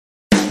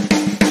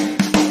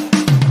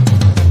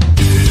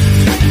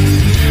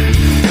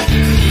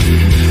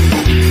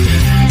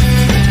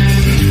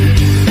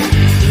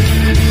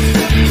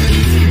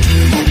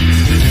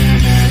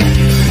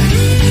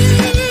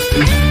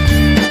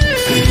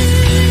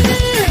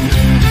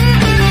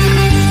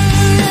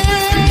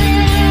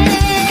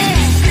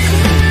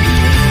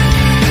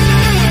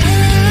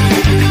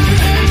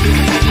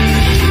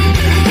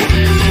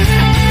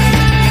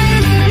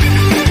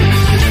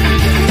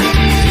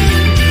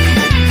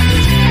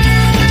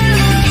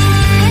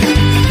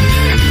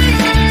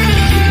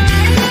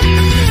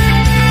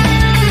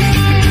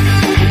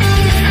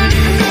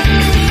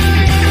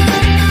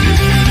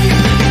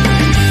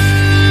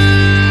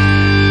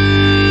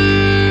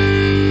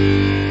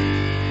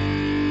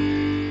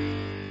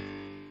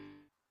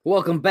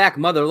Welcome back,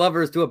 mother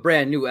lovers, to a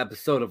brand new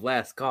episode of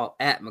Last Call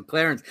at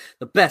McLaren's,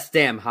 the best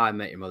damn How I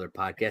Met Your Mother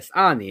podcast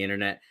on the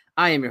internet.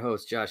 I am your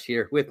host, Josh,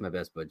 here with my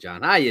best bud,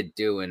 John. How you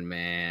doing,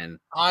 man?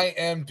 I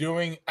am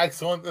doing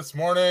excellent this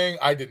morning.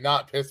 I did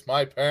not piss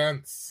my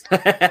pants.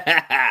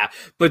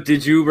 But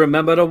did you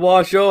remember to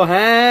wash your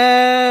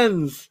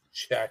hands?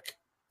 Check.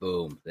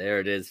 Boom. There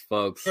it is,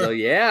 folks. So,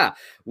 yeah,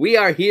 we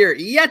are here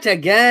yet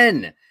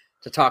again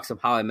to talk some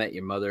How I Met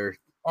Your Mother.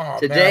 Oh,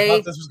 Today, man, I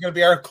thought this was going to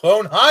be our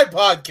Clone High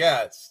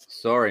podcast.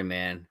 Sorry,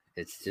 man.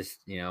 It's just,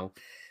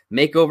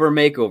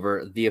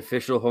 makeover. The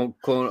official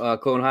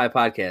Clone High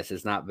podcast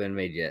has not been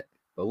made yet,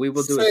 but we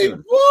will do it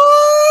soon.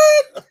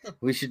 What?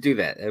 We should do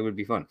that. It would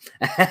be fun.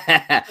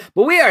 But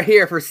we are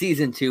here for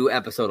season 2,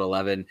 episode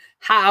 11,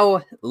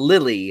 How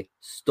Lily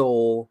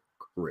Stole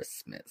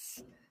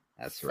Christmas.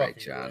 That's right,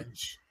 John.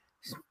 Grinch.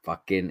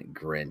 Fucking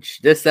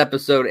Grinch. This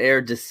episode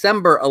aired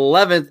December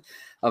 11th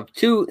of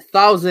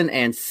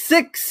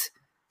 2006.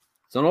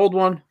 It's an old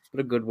one, but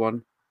a good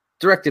one.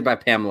 Directed by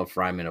Pamela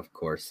Fryman, of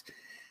course.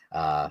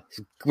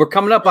 We're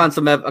coming up on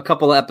a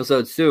couple of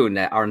episodes soon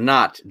that are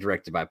not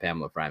directed by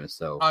Pamela Fryman,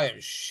 so I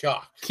am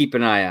shocked. Keep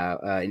an eye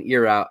out,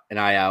 an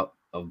eye out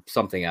of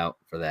something out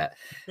for that.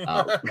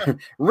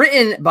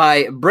 Written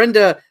by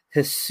Brenda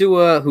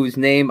Hisua, whose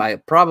name I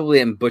probably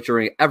am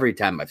butchering every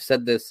time I've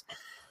said this.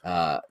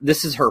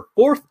 This is her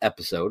 4th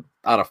episode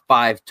out of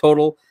 5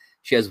 total.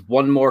 She has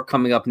one more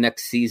coming up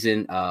next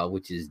season,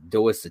 which is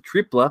Dos a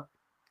Tripla.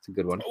 It's a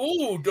good one.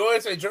 Ooh,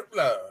 Dos a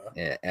Tripla.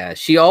 Yeah,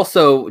 she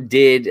also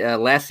did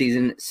last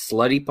season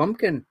Slutty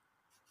Pumpkin.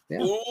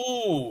 Yeah.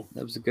 Ooh.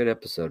 That was a good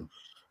episode.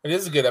 It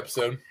is a good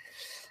episode.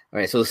 All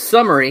right, so the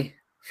summary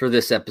for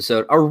this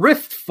episode. A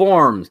rift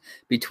forms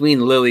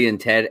between Lily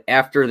and Ted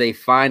after they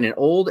find an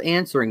old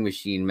answering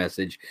machine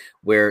message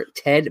where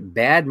Ted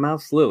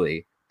badmouths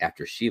Lily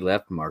after she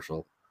left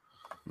Marshall.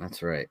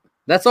 That's right.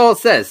 That's all it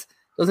says.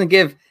 Doesn't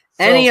give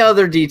any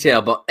other detail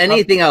about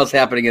anything else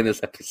happening in this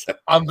episode.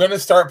 I'm going to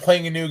start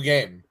playing a new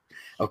game.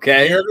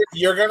 Okay.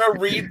 You're going to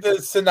read the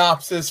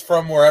synopsis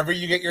from wherever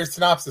you get your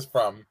synopsis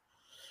from.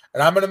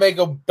 And I'm going to make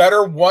a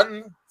better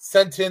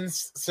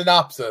one-sentence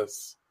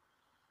synopsis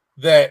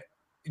that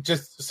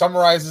just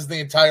summarizes the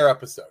entire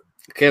episode.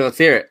 Okay, let's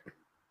hear it.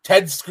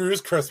 Ted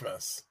screws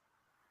Christmas.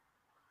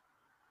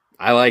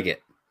 I like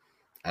it.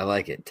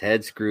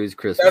 Ted screws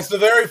Christmas. That's the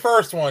very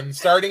first one,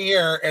 starting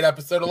here at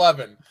episode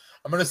 11.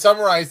 I'm going to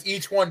summarize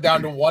each one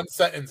down to one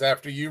sentence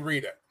after you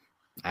read it.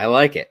 I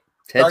like it.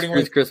 Ted Starting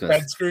screws with Christmas.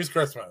 Ted screws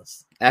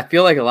Christmas. I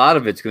feel like a lot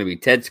of it's going to be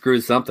Ted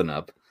screws something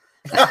up.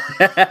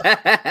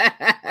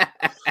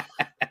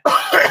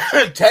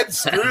 Ted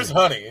screws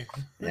honey.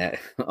 Yeah.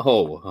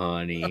 Oh,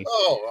 honey.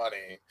 Oh,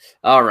 honey.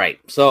 All right.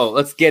 So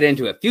let's get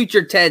into it.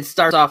 Future Ted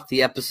starts off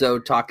the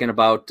episode talking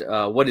about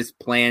what his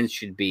plans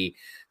should be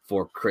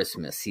for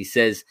Christmas. He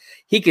says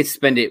he could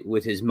spend it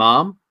with his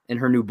mom and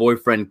her new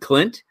boyfriend,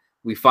 Clint.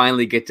 We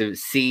finally get to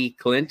see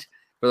Clint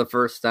for the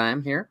first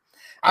time here.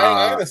 I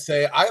gotta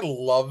say, I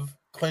love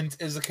Clint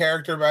as a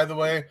character, by the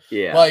way.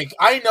 Yeah. Like,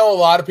 I know a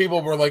lot of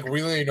people were, like,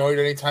 really annoyed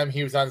anytime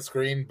he was on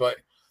screen, but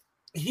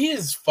he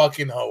is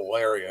fucking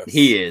hilarious.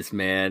 He is,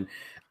 man.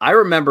 I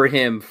remember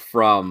him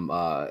from,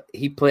 I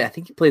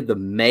think he played the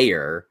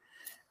mayor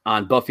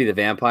on Buffy the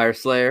Vampire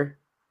Slayer.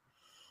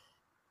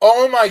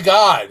 Oh, my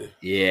God.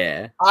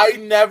 Yeah. I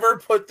never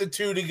put the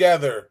two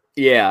together.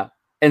 Yeah.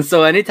 And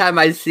so anytime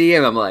I see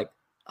him, I'm like,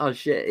 oh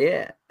shit,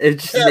 yeah. It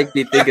just makes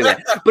me think of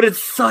that. But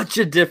it's such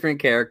a different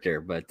character.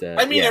 But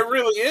I mean, It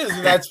really is,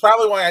 and that's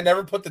probably why I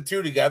never put the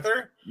two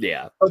together.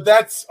 Yeah. But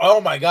that's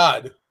my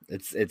God.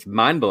 It's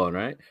mind blowing,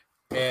 right?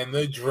 And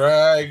the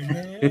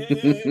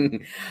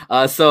dragon.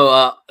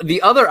 So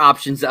the other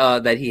options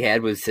that he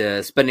had was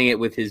spending it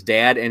with his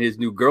dad and his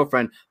new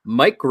girlfriend,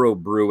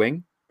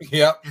 microbrewing.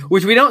 Yep.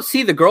 Which we don't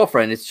see the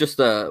girlfriend. It's just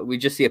we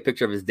just see a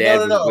picture of his dad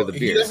with a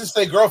beard. He doesn't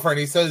say girlfriend.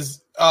 He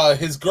says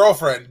his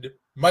girlfriend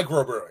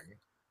microbrewing.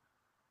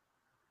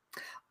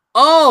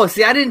 Oh,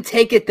 see, I didn't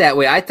take it that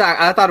way. I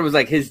thought it was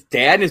like his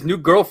dad and his new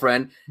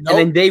girlfriend, and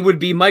then they would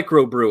be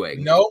microbrewing.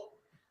 Nope.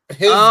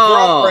 His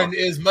girlfriend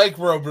is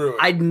microbrewing.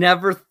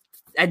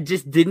 I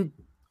just didn't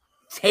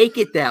take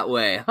it that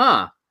way,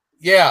 huh?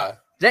 Yeah.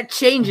 That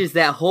changes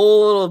that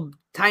whole little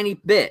tiny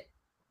bit.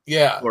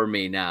 Yeah. For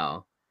me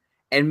now.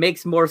 And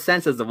makes more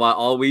sense as to why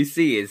all we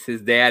see is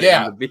his dad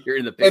and the beer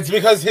in the picture. It's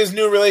because his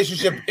new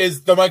relationship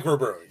is the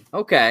microbrewing.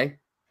 Okay.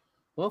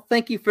 Well,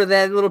 thank you for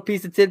that little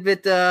piece of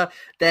tidbit, that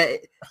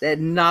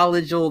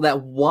knowledgeable,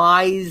 that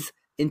wise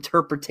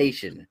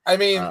interpretation. I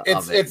mean,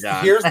 it's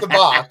here's the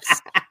box,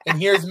 and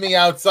here's me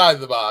outside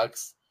the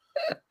box.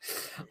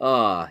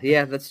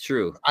 Yeah, that's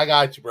true. I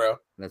got you, bro.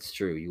 That's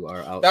true. You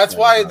are out. That's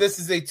why this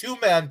is a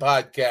 2-man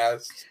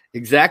podcast.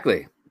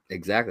 Exactly.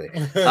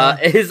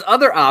 His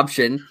other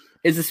option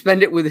is to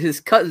spend it with his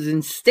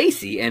cousin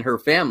Stacy and her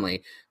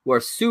family, who are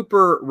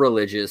super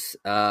religious,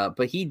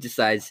 but he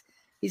decides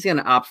he's going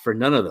to opt for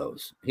none of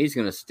those. He's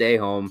going to stay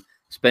home,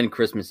 spend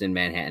Christmas in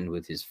Manhattan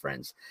with his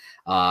friends.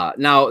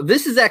 Now,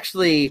 this is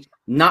actually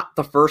not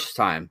the first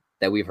time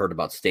that we've heard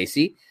about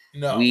Stacy.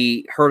 No.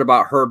 We heard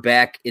about her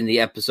back in the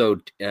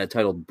episode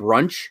titled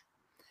Brunch.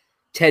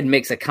 Ted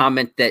makes a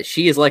comment that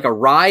she is like a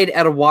ride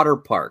at a water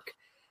park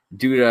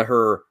due to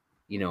her,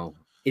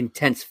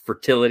 intense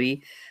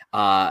fertility,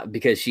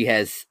 because she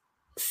has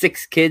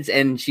 6 kids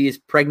and she is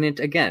pregnant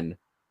again.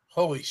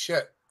 Holy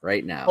shit.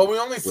 Right now. Well, we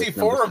only see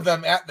 4 of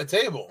them at the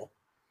table.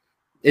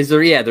 Is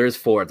there? Yeah, there's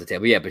 4 at the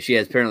table. Yeah, but she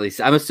has apparently,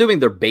 I'm assuming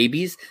they're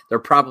babies. They're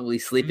probably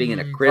sleeping in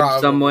a crib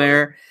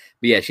somewhere.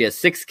 But yeah, she has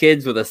 6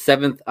 kids with a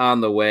 7th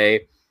on the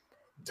way.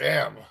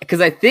 Damn.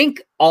 Because I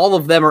think all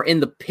of them are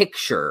in the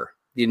picture.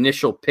 The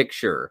initial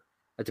picture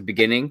at the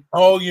beginning.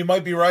 Oh, you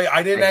might be right.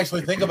 I didn't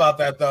actually think about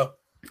that though.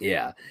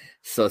 Yeah.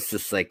 So it's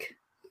just like,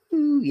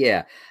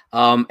 yeah.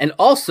 And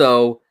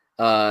also,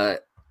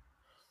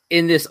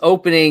 in this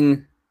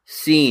opening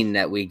scene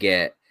that we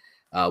get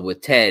with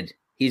Ted,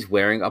 he's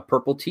wearing a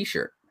purple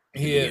t-shirt.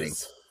 He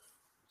is.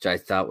 Which I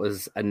thought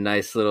was a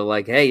nice little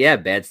like, hey, yeah,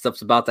 bad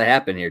stuff's about to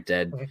happen here,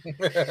 Ted.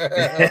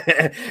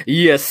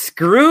 You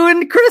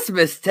screwing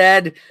Christmas,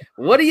 Ted.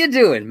 What are you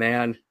doing,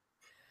 man?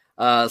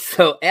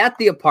 So at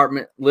the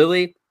apartment,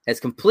 Lily has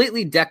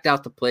completely decked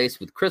out the place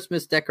with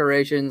Christmas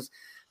decorations.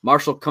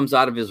 Marshall comes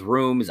out of his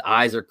room. His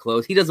eyes are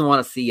closed. He doesn't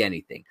want to see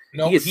anything.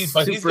 No, he's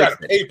got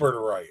a paper to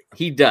write.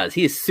 He does.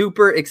 He is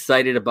super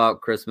excited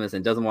about Christmas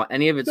and doesn't want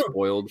any of it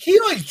spoiled. He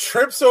like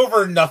trips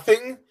over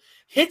nothing,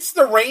 hits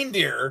the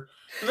reindeer,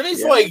 and then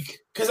he's like,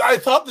 because I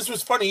thought this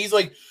was funny. He's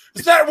like,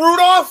 is that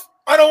Rudolph?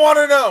 I don't want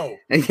to know.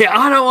 Yeah,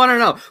 I don't want to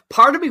know.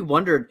 Part of me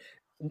wondered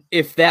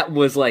if that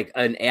was like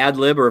an ad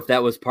lib or if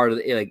that was part of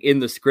the, like in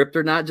the script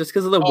or not, just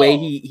because of the way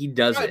he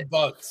does it.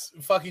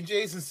 $5. Fucking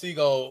Jason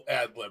Segel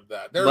ad lib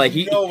that. There's like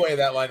no way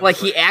that line. Like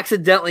he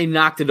accidentally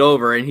knocked it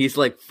over and he's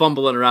like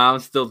fumbling around,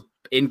 still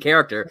in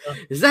character.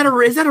 Is that a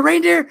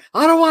reindeer?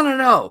 I don't want to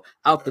know.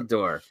 Out the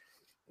door.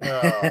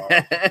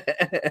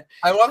 I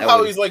love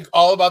how he's like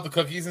all about the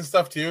cookies and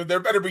stuff too.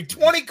 There better be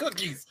 20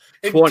 cookies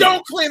and 20.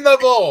 Don't clean the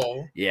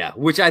bowl. Yeah,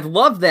 which I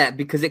love that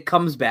because it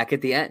comes back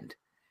at the end.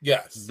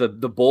 Yes, the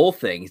bowl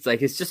thing. It's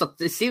like it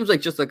seems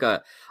like just like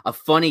a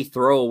funny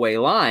throwaway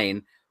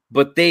line,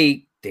 but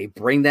they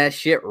bring that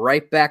shit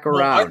right back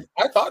around.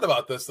 I thought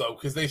about this though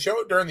because they show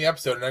it during the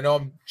episode, and I know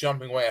I'm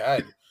jumping way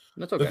ahead.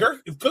 That's okay.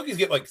 The cookies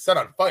get like set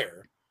on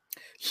fire.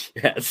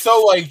 Yes.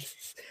 So like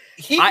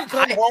he can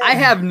come home. I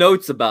have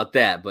notes about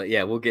that, but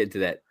yeah, we'll get into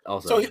that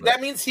also. So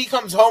that means he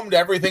comes home to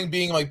everything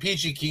being like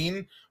peachy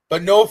keen,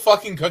 but no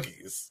fucking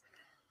cookies.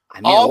 I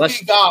mean,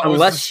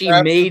 unless she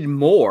made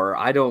more,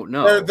 I don't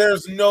know.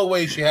 There's no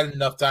way she had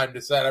enough time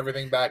to set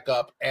everything back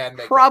up and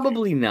make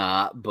probably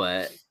not.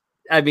 But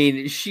I mean,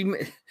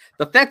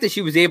 the fact that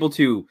she was able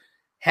to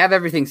have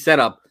everything set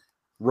up,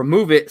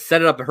 remove it,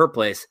 set it up at her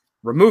place,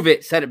 remove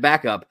it, set it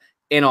back up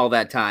in all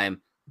that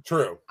time.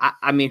 True.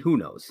 I mean, who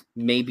knows?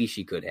 Maybe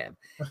she could have.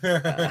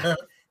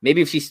 Maybe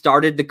if she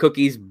started the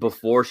cookies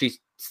before she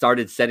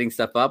started setting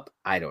stuff up,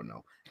 I don't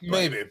know.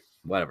 Maybe.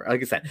 Whatever.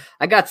 Like I said,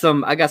 I got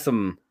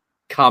some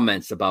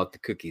comments about the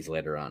cookies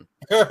later on.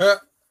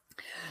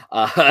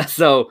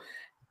 So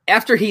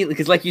after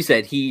because like you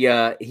said, he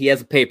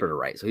has a paper to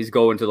write, so he's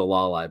going to the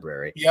law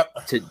library.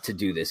 Yep. To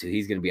do this. So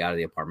he's going to be out of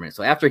the apartment.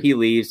 So after he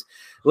leaves,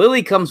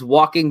 Lily comes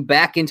walking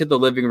back into the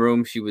living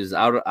room. She was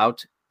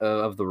out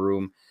of the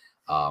room.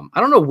 I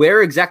don't know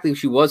where exactly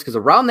she was because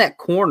around that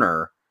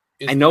corner,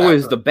 I know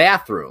is the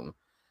bathroom,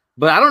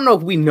 but I don't know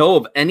if we know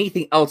of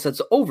anything else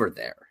that's over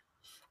there.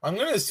 I'm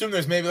going to assume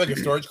there's maybe like a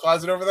storage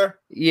closet over there.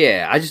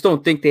 Yeah, I just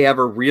don't think they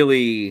ever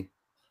really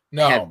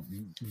have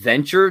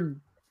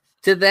ventured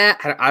to that.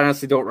 I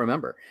honestly don't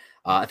remember.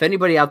 If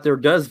anybody out there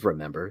does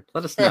remember,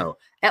 let us know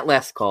at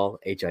Last Call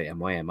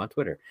HIMYM on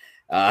Twitter.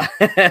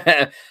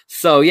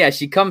 So yeah,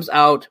 she comes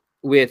out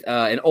with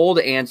an old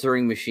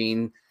answering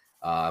machine,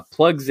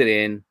 plugs it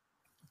in,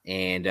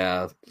 and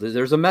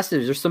there's a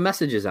message. There's some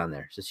messages on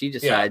there. So she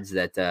decides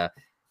that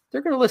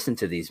they're going to listen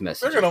to these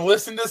messages. They're going to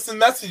listen to some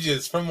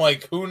messages from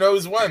like who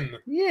knows when.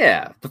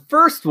 Yeah. The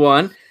first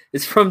one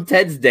is from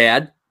Ted's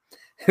dad,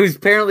 who's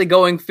apparently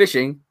going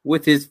fishing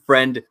with his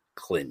friend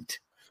Clint.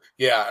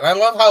 Yeah. And I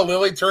love how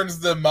Lily turns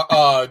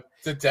to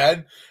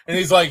Ted and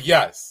he's like,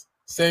 yes,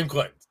 same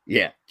Clint.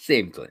 Yeah,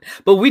 same Clint.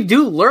 But we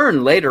do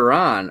learn later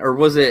on, or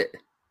was it?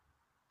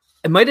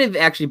 It might have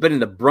actually been in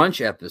the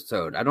brunch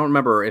episode. I don't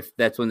remember if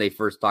that's when they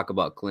first talk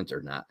about Clint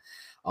or not.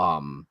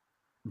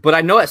 But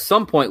I know at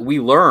some point we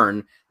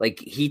learn, like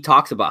he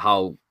talks about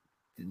how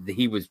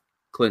he was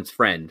Clint's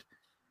friend.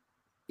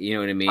 You know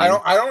what I mean? I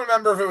don't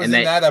remember if it was in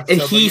that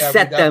episode. And he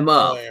set them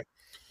up.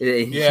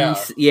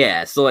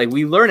 Yeah. So like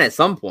we learn at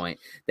some point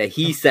that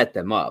he set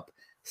them up.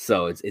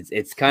 So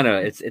it's kind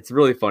of it's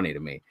really funny to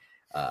me.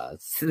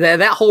 So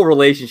that whole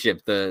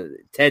relationship, the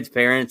Ted's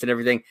parents and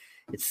everything,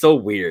 it's so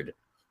weird.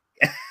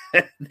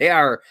 They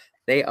are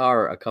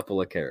a couple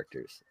of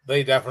characters.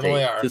 They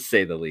definitely are, to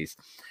say the least.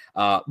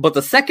 But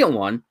the second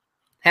one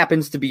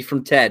happens to be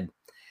from Ted,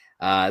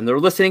 and they're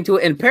listening to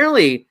it. And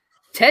apparently,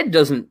 Ted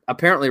doesn't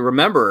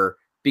remember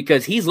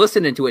because he's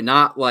listening to it,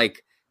 not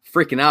like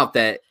freaking out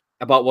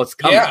about what's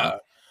coming. Yeah,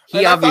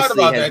 he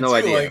obviously has no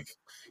idea. Like,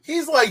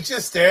 he's like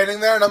just standing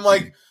there, and I'm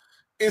like,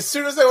 as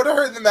soon as I would have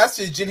heard the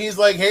message, and he's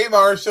like, "Hey,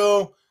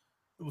 Marshall,"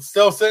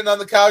 still sitting on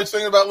the couch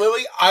thinking about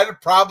Lily, I'd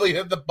probably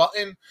hit the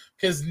button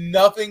because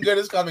nothing good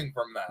is coming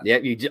from that. Yeah,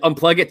 you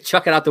unplug it,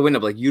 chuck it out the window.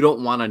 Like, you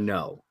don't want to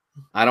know.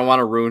 I don't want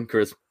to ruin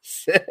Christmas.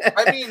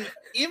 I mean,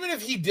 even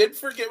if he did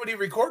forget what he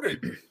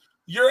recorded,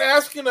 you're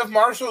asking if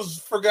Marshall's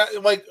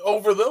forgot like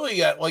over Lily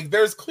yet. Like,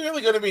 there's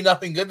clearly going to be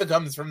nothing good that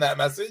comes from that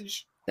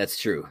message. That's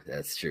true.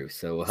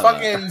 So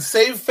fucking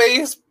save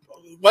face,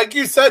 like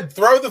you said,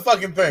 throw the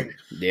fucking thing.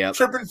 Yeah,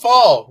 trip and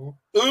fall.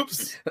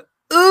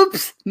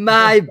 Oops,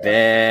 my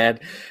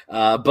bad.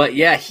 But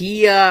yeah,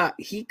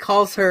 he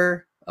calls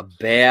her a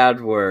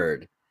bad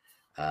word,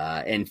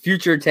 and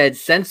future Ted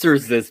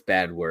censors this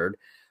bad word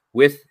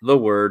with the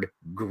word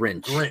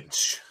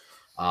Grinch.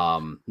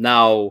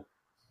 Now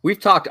we've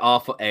talked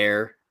off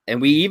air,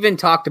 and we even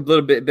talked a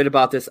little bit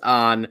about this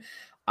on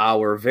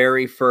our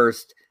very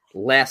first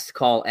Last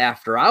Call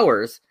After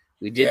Hours.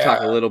 We did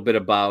talk a little bit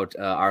about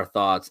our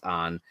thoughts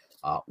on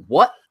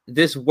what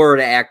this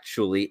word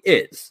actually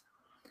is.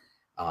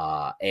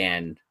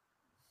 And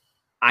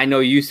I know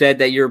you said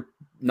that you're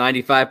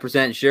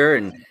 95% sure,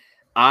 and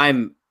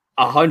I'm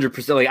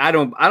 100%. Like, I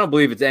don't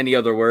believe it's any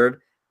other word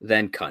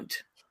than cunt.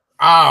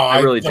 Oh, I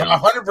really don't.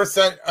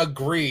 100%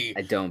 agree.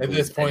 I don't at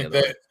this point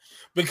that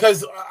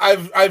because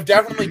I've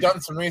definitely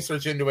done some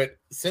research into it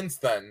since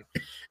then,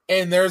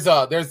 and there's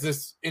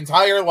this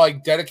entire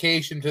like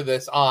dedication to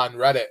this on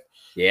Reddit.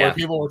 Yeah, where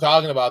people were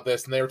talking about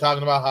this, and they were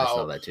talking about how I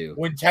saw that too.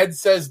 When Ted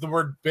says the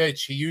word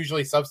bitch, he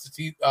usually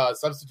substitutes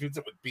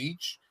it with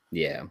beach.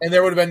 Yeah, and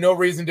there would have been no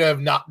reason to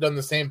have not done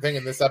the same thing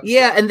in this episode.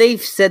 Yeah, and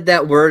they've said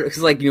that word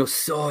because, like,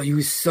 so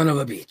you son of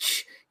a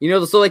bitch,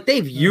 so like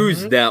they've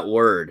used that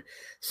word.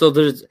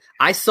 So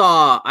I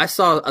saw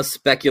a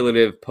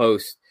speculative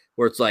post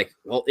where it's like,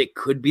 well, it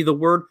could be the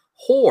word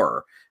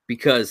whore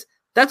because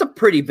that's a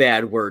pretty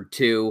bad word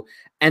too.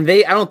 And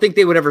I don't think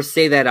they would ever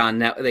say that on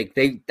net. I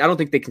don't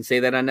think they can say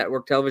that on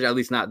network television, at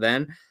least not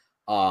then.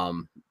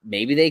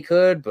 Maybe they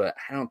could, but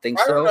I don't think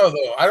so. I don't know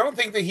though. I don't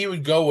think that he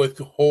would go with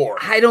whore.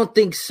 I don't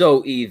think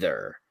so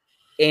either.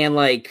 And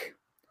like,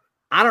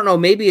 I don't know.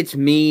 Maybe it's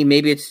me.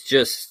 Maybe it's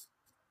just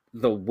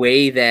the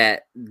way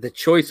that the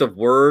choice of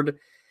word.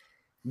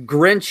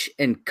 Grinch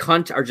and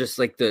cunt are just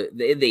like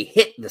they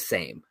hit the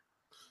same.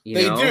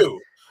 They do.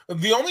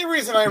 The only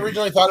reason I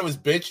originally thought it was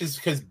bitch is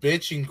because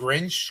bitch and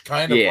Grinch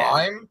kind of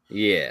rhyme.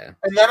 Yeah.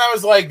 And then I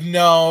was like,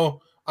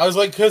 no. I was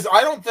like, because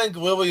I don't think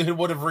Lily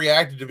would have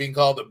reacted to being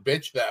called a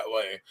bitch that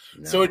way.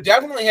 No. So it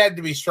definitely had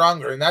to be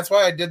stronger, and that's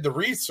why I did the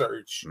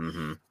research.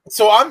 Mm-hmm.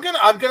 So I'm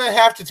gonna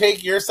have to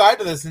take your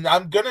side of this, and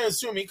I'm gonna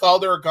assume he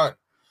called her a cunt.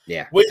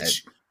 Yeah.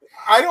 Which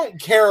I don't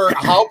care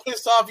how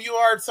pissed off you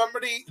are at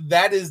somebody.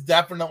 That is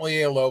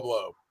definitely a low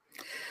blow.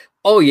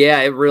 Oh yeah,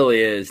 it really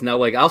is. Now,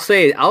 like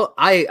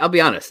I'll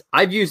be honest.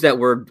 I've used that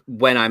word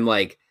when I'm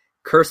like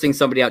cursing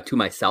somebody out to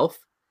myself.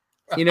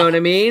 You know what I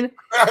mean?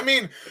 I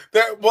mean,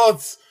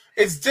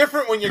 it's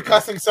different when you're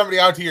cussing somebody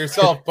out to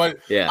yourself, but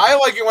yeah. I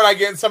like it when I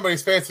get in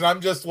somebody's face and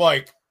I'm just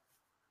like,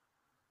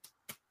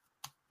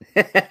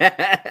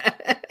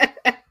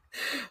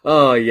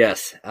 oh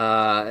yes.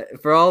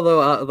 For all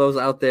those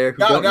out there who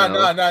don't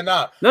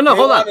know, no,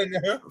 hold on.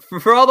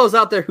 For all those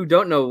out there who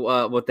don't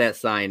know what that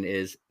sign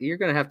is, you're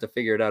gonna have to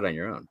figure it out on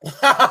your own.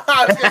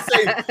 I was gonna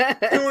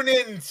say, tune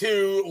in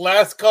to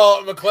Last Call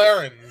at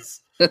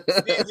McLaren's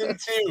season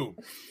 2,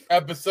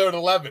 episode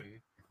 11.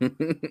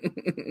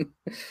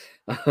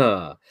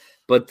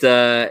 But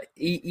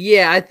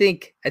yeah, I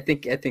think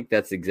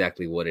that's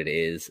exactly what it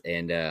is,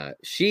 and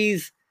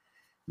she's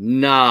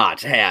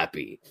not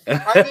happy.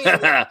 I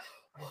mean,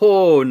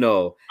 oh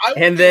no! I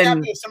wouldn't be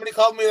happy if somebody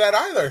called me that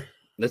either.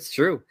 That's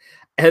true.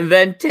 And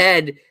then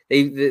Ted,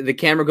 the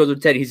camera goes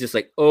with Ted. He's just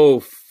like, "Oh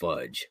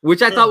fudge,"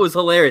 which I thought was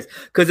hilarious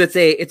because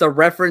it's a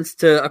reference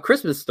to A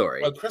Christmas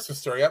Story. A Christmas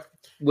Story, yep.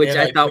 Which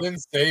I thought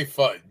didn't say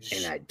fudge,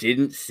 and I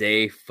didn't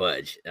say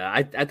fudge.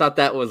 I thought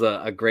that was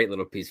a great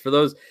little piece for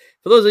those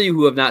of you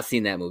who have not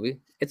seen that movie.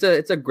 It's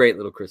a great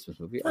little Christmas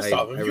movie. First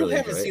off, if you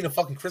haven't seen a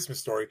fucking Christmas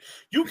Story,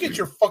 you get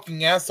your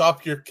fucking ass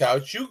off your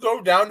couch. You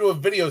go down to a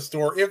video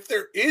store if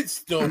there is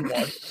still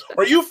one,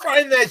 or you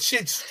find that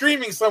shit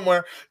streaming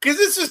somewhere because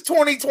this is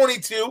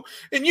 2022,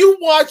 and you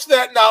watch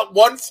that not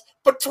once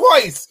but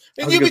twice,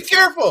 and you be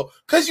careful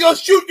because you'll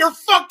shoot your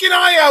fucking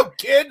eye out,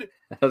 kid.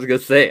 I was gonna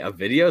say a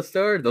video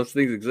store. Those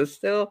things exist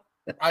still.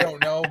 I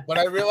don't know, but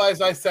I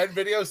realized I said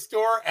video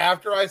store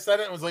after I said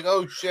it. And was like,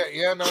 oh shit,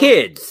 yeah, no.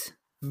 Kids.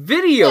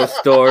 Video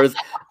stores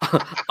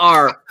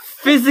are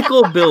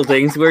physical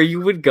buildings where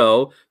you would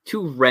go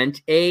to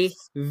rent a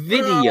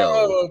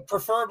video.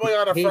 Preferably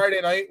on a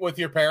Friday night with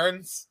your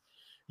parents.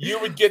 You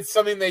would get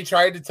something they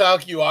tried to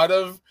talk you out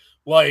of,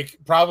 like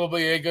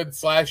probably a good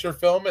slasher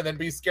film, and then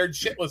be scared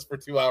shitless for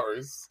 2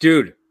 hours.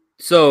 Dude,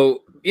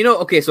 so,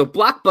 so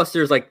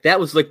Blockbusters, like, that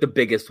was, like, the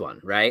biggest one,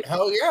 right?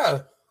 Hell yeah.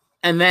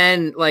 And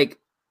then, like,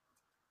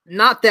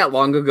 not that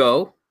long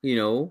ago,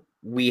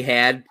 we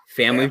had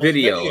Family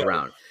Video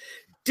around.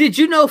 Did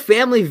you know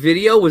Family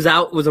Video was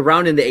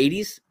around in the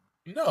 80s?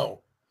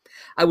 No.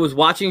 I was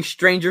watching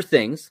Stranger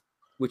Things,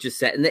 which is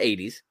set in the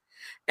 80s,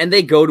 and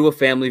they go to a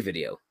family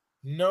video.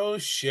 No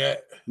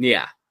shit.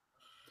 Yeah.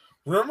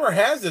 Rumor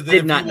has it that Did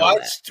if not you know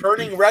watch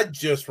Turning Red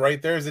just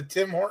right, there's a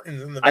Tim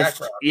Hortons in the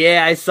background.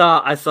 I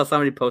saw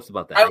somebody post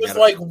about that. I was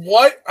like,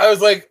 what? I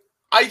was like,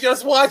 I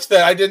just watched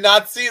that. I did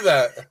not see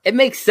that. It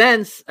makes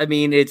sense. I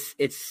mean, it's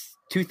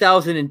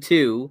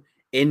 2002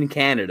 in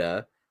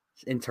Canada,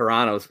 in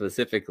Toronto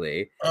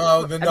specifically.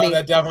 Oh, then no,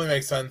 that definitely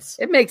makes sense.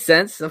 It makes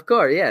sense, of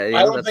course. Yeah.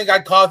 I don't think I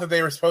caught that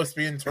they were supposed to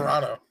be in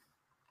Toronto.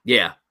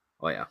 Yeah.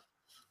 Oh, yeah.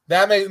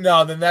 Then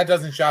that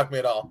doesn't shock me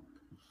at all.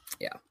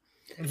 Yeah.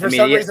 For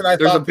some reason, I thought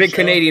there's a big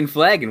Canadian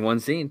flag in one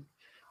scene.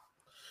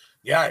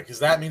 Yeah, because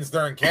that means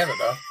they're in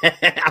Canada.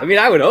 I mean,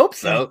 I would hope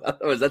so.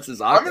 Otherwise, that's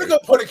just awkward. I'm going to go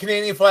put a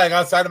Canadian flag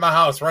outside of my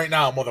house right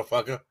now,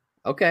 motherfucker.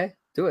 Okay,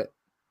 do it.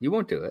 You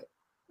won't do it.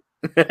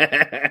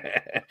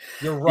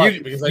 You're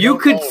right. You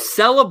could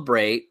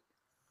celebrate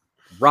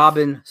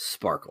Robin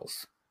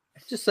Sparkles.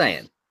 Just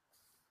saying.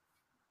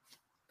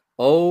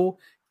 Oh,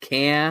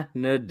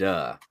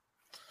 Canada.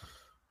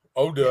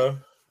 Oh, duh.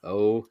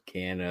 Oh,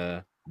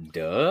 Canada.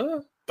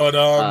 But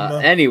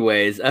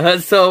anyways,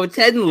 so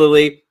Ted and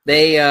Lily,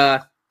 they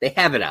have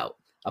it out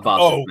about.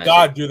 Oh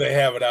God, do they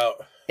have it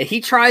out? And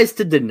he tries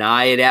to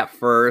deny it at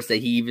first that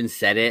he even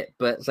said it,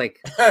 but it's like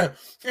that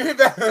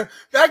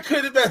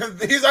could have been.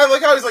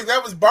 I was like,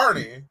 that was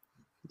Barney.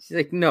 She's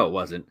like, no, it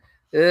wasn't.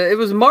 It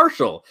was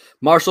Marshall.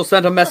 Marshall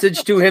sent a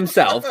message to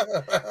himself.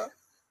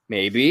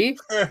 Maybe.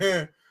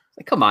 Like,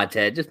 come on,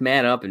 Ted, just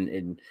man up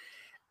and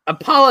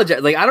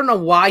apologize. Like, I don't know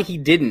why he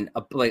didn't.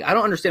 Like, I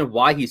don't understand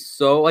why he's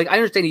so. Like, I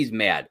understand he's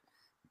mad,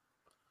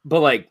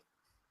 but like,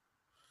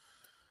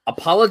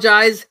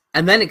 apologize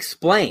and then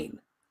explain.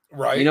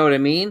 Right. You know what I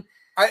mean?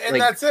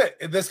 That's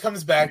it. This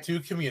comes back to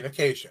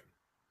communication.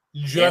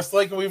 Just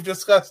like we've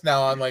discussed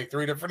now on like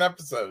 3 different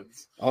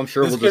episodes. Oh, I'm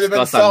sure we'll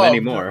discuss on many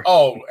more.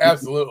 Oh,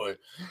 absolutely.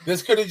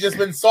 This could have just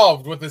been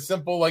solved with a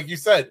simple, like you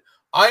said,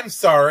 I'm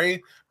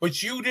sorry,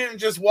 but you didn't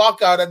just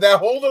walk out of that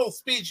whole little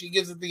speech he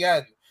gives at the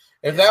end.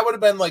 If that would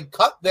have been like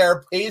cut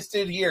there,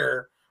 pasted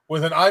here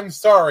with an I'm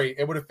sorry,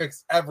 it would have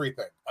fixed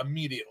everything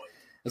immediately.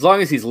 As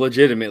long as he's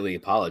legitimately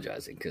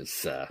apologizing,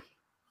 because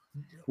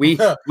we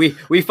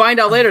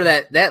find out later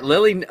that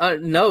Lily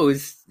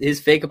knows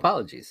his fake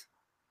apologies.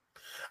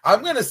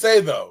 I'm going to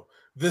say, though,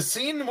 the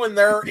scene when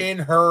they're in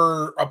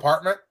her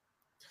apartment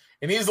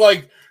and he's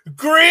like,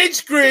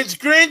 Grinch, Grinch,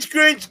 Grinch,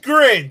 Grinch,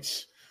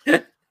 Grinch.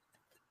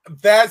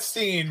 That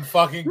scene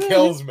fucking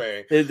kills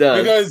me. It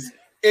does. Because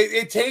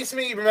it takes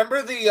me,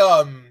 remember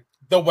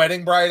the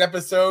Wedding Bride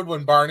episode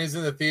when Barney's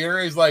in the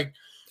theater? He's like,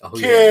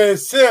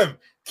 kiss him,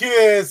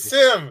 kiss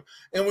him.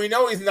 And we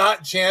know he's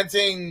not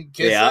chanting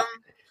kiss him.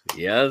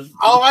 Yes.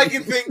 All I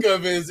can think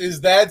of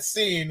is that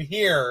scene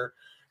here.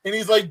 And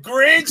he's like,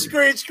 Grinch,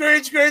 Grinch,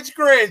 Grinch, Grinch,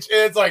 Grinch.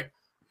 And it's like,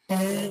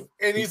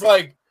 and he's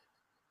like,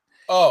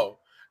 oh.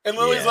 And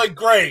Lily's like,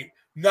 great.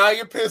 Now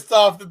you're pissed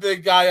off the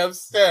big guy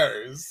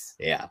upstairs.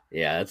 Yeah.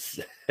 That's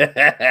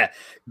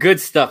good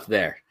stuff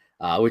there,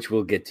 which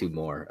we'll get to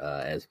more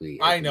as we.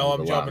 I know,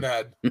 I'm jumping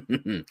ahead.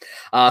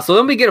 So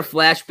then we get a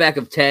flashback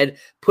of Ted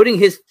putting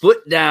his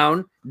foot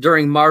down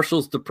during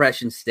Marshall's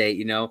depression state.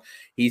 You know,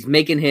 he's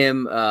making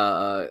him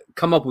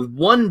come up with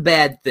one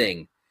bad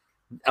thing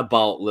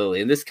about Lily,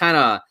 and this kind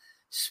of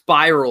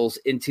spirals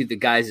into the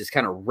guys just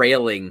kind of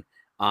railing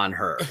on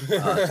her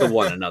to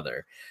one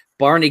another.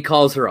 Barney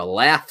calls her a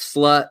laugh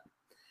slut.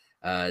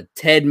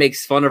 Ted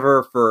makes fun of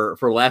her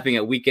for laughing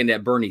at Weekend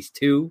at Bernie's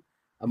 2,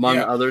 among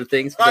other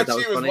things. I thought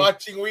she was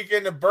watching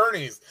Weekend at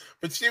Bernie's,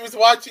 but she was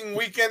watching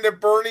Weekend at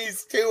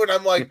Bernie's 2, and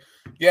I'm like,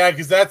 yeah,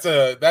 because that's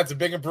a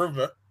big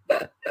improvement. I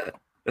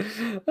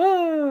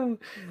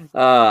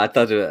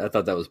thought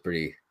that was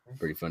pretty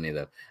funny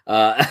though.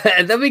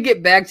 And then we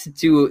get back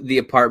to the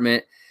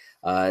apartment,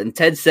 and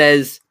Ted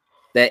says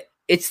that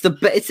it's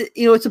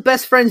a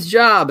best friend's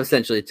job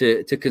essentially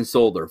to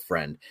console their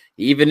friend,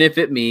 even if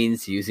it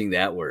means using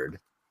that word.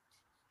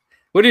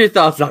 What are your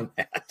thoughts on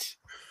that?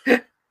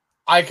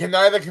 I can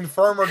neither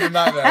confirm or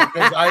deny that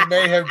because I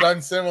may have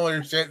done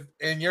similar shit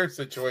in your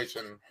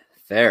situation.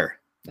 Fair.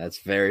 That's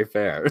very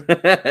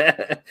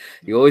fair.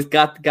 You always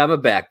got my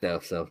back though,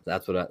 so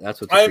that's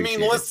what I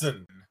mean.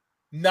 Listen.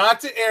 Not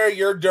to air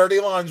your dirty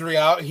laundry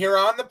out here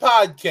on the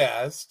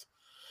podcast,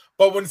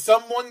 but when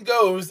someone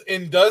goes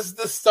and does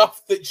the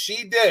stuff that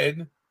she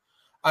did,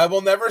 I will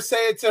never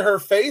say it to her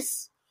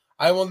face.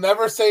 I will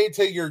never say it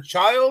to your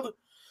child,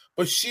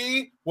 but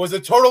she was a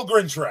total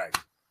Grinch rag.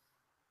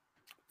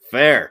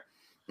 Fair.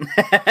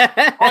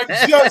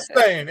 I'm just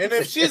saying. And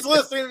if she's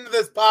listening to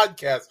this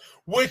podcast,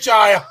 which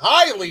I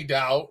highly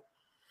doubt,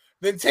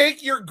 then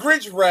take your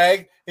Grinch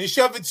rag and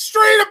shove it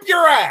straight up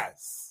your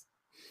ass.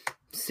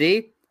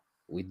 See?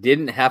 We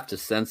didn't have to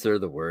censor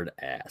the word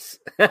ass.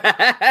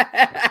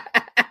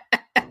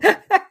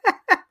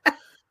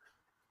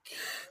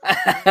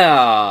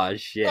 Oh,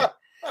 shit.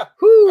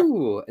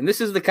 Whew. And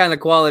this is the kind of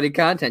quality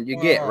content you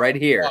get right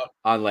here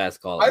on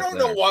Last Call. I don't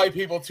know why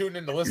people tune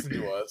in to listen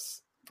to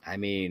us. I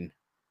mean,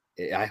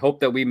 I hope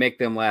that we make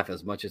them laugh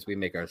as much as we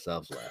make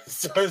ourselves laugh.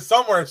 So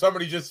somewhere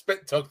somebody just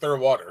spit took their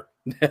water.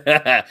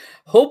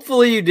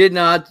 Hopefully you did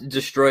not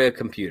destroy a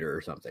computer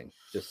or something.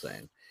 Just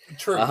saying.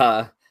 True.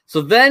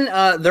 So then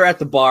they're at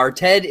the bar.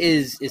 Ted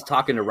is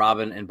talking to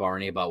Robin and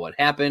Barney about what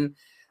happened.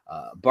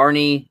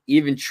 Barney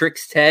even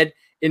tricks Ted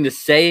into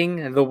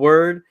saying the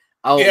word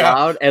out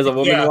loud as a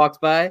woman walks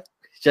by,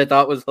 which I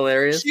thought was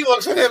hilarious. She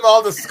looks at him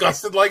all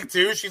disgusted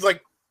too. She's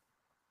like,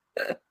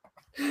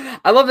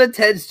 I love that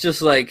Ted's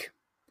just like,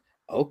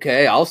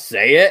 okay, I'll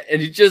say it.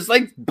 And he just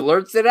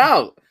blurts it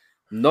out.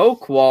 No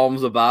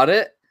qualms about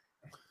it.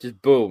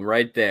 Just boom,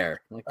 right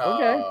there.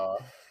 Okay.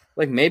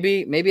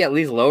 Maybe at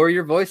least lower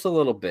your voice a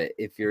little bit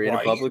if you're in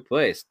a public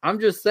place. I'm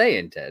just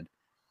saying, Ted.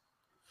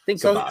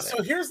 Think about it.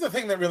 So here's the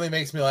thing that really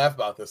makes me laugh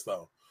about this,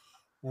 though.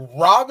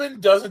 Robin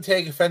doesn't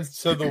take offense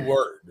to the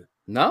word.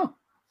 No,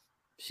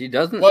 she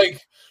doesn't. Don't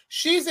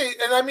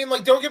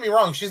get me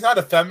wrong. She's not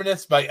a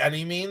feminist by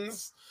any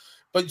means,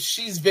 but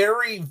she's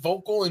very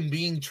vocal in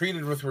being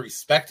treated with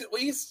respect, at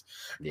least.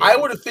 Yeah. I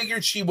would have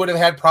figured she would have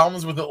had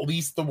problems with at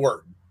least the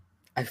word.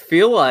 I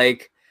feel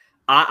like,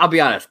 I'll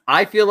be honest,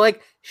 I feel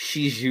like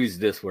she's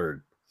used this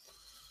word.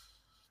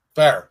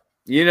 Fair.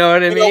 You know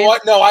what I mean? You know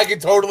what? No, I can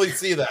totally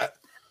see that.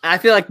 I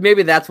feel like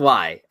maybe that's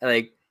why.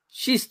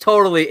 She's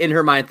totally in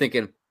her mind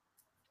thinking,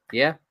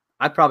 yeah,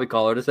 I'd probably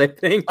call her the same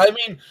thing. I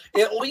mean,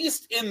 at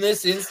least in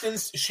this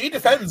instance, she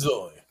defends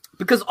Lily.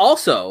 Because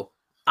also,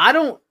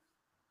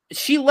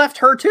 she left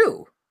her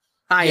too,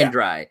 high and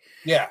dry.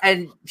 Yeah.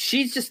 And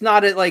she's just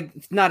not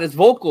as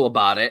vocal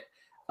about it.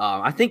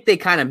 I think they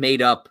kind of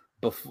made up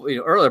before,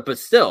 earlier, but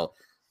still,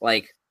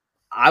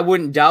 I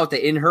wouldn't doubt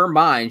that in her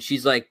mind,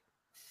 she's like,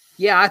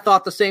 yeah, I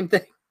thought the same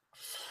thing.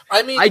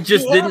 I mean, I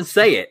just didn't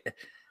say it.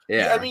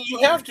 Yeah. I mean,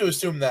 you have to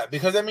assume that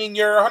because,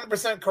 you're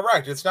 100%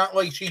 correct. It's not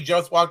like she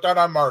just walked out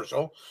on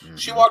Marshall. Mm-hmm.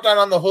 She walked out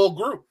on the whole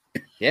group.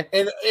 Yeah.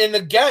 And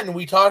again,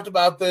 we talked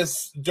about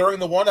this during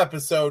the one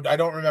episode. I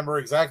don't remember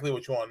exactly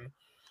which one.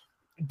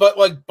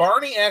 But,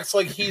 Barney acts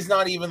like he's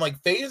not even,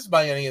 fazed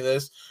by any of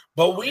this.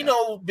 But we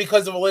know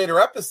because of a later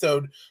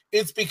episode,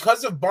 it's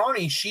because of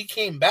Barney she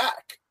came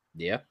back.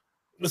 Yeah.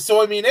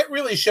 So, it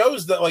really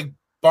shows that,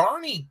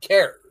 Barney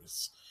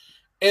cares.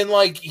 And,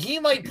 he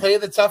might play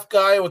the tough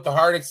guy with the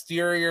hard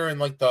exterior and,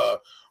 the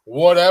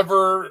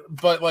whatever,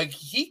 but,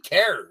 he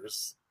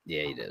cares.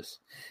 Yeah, he does.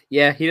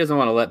 Yeah, he doesn't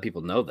want to let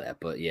people know that,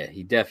 but, yeah,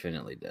 he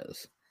definitely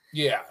does.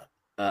 Yeah.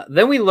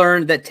 Then we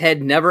learned that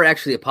Ted never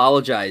actually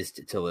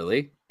apologized to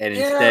Lily and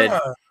instead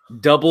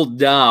doubled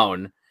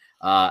down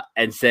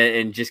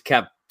and just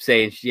kept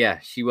saying, yeah,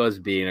 she was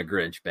being a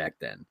Grinch back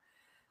then.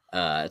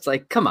 It's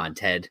come on,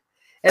 Ted.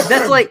 And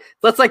that's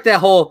like that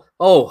whole,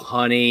 oh,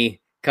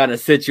 honey kind of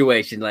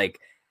situation.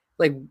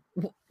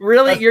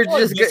 Really? You're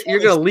going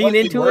to lean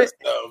into it?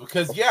 Though,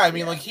 because,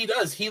 he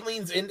does. He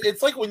leans in.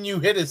 It's like when you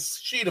hit a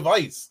sheet of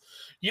ice.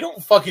 You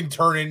don't fucking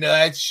turn into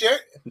that shit.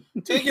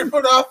 Take your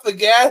foot off the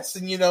gas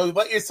and,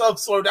 let yourself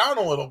slow down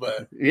a little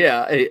bit.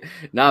 Yeah.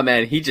 Nah,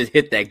 man, he just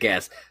hit that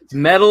gas.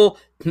 Pedal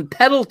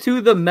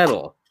to the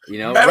metal.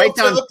 Right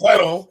down to the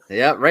pedal.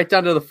 Yeah, right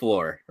down to the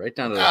floor. Right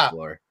down to the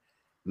floor.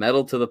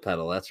 Metal to the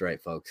pedal. That's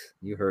right, folks.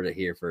 You heard it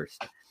here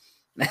first.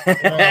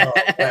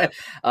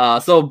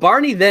 So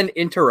Barney then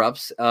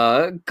interrupts,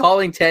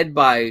 calling Ted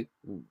by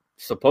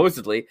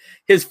supposedly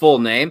his full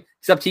name,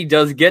 except he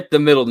does get the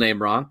middle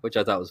name wrong, which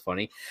I thought was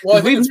funny.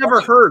 Well, we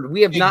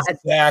have not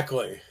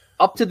exactly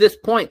up to this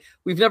point,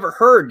 we've never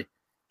heard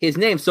his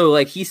name. So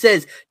he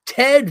says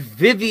Ted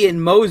Vivian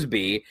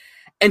Mosby,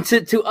 and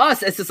to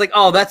us, it's just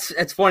oh,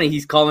 that's funny.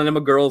 He's calling him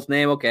a girl's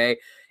name. Okay,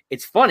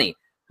 it's funny,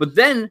 but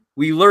then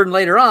we learn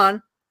later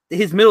on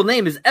his middle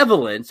name is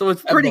Evelyn, so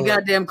it's pretty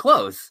goddamn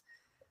close.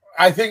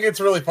 I think it's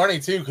really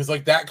funny too, because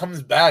that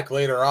comes back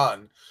later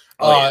on.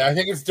 I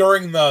think it's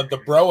during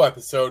the bro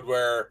episode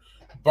where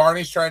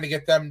Barney's trying to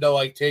get them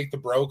to take the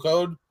bro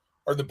code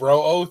or the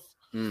bro oath.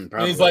 And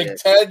he's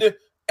Ted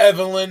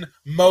Evelyn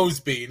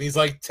Mosby. And he's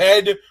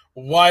Ted,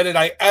 why did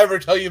I ever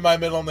tell you my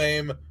middle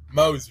name,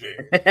 Mosby?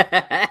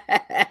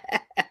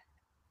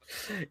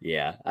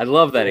 Yeah, I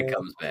love that it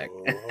comes back.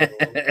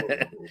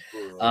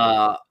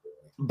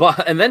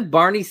 And then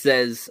Barney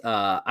says,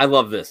 I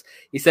love this.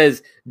 He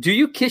says, do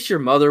you kiss your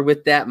mother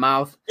with that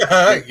mouth?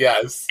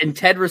 Yes. And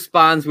Ted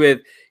responds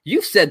with,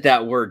 you've said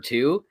that word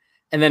too.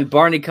 And then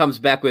Barney comes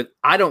back with,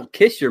 I don't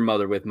kiss your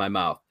mother with my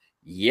mouth.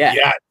 Yet.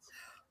 Yes.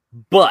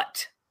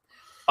 But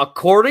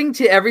according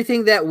to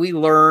everything that we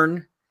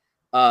learn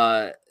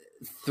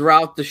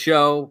throughout the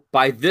show,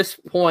 by this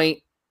point,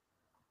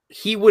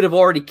 he would have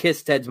already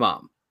kissed Ted's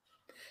mom.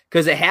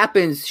 Because it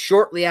happens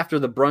shortly after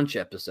the brunch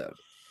episode.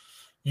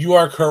 You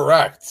are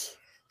correct.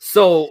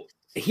 So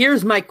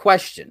here's my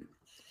question.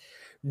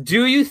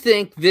 Do you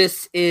think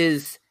this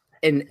is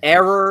an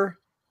error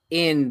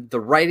in the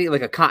writing,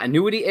 like a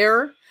continuity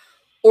error?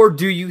 Or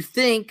do you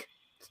think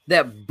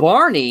that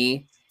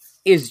Barney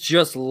is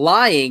just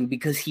lying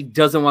because he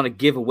doesn't want to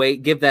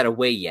give that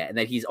away yet, and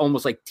that he's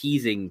almost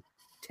teasing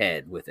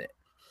Ted with it?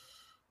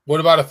 What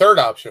about a third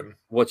option?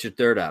 What's your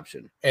third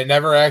option? It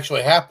never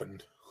actually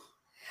happened.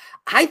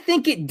 I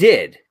think it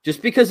did,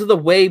 just because of the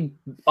way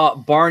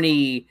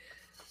Barney,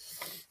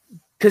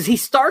 because he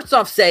starts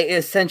off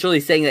essentially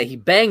saying that he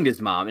banged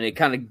his mom, and it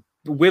kind of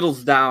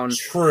whittles down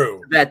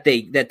True that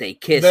they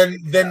kissed.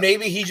 Then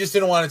maybe he just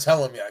didn't want to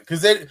tell him yet,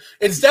 because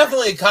it's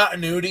definitely a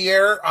continuity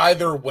error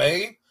either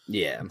way.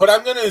 Yeah, but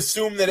I'm going to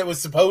assume that it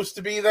was supposed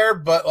to be there,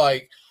 but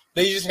like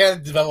they just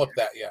hadn't developed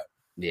that yet.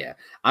 Yeah,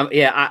 I'm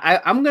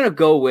going to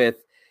go with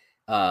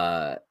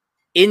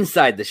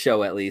inside the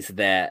show, at least,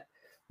 that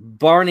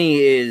Barney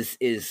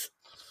is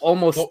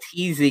almost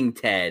teasing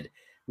Ted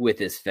with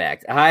this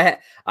fact. I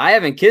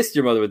haven't kissed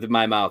your mother with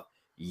my mouth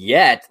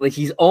yet. Like,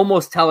 he's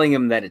almost telling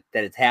him that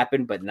it's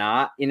happened, but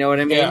not. You know what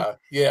I mean?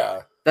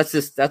 Yeah. That's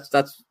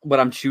what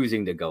I'm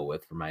choosing to go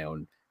with for my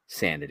own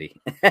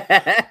sanity.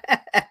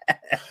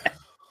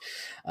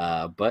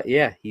 But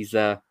yeah, he's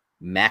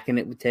macking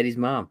it with Teddy's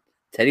mom,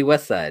 Teddy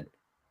Westside.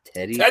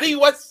 Teddy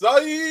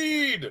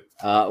Westside.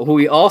 Who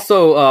we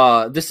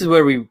also this is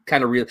where we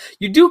kind of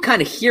you do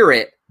kind of hear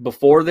it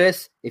before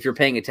this if you're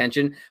paying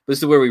attention, but this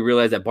is where we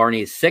realize that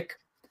Barney is sick.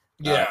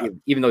 Yeah,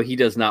 even though he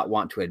does not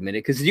want to admit it,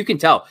 because you can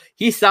tell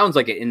he sounds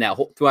like it in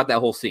throughout that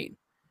whole scene.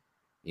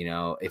 You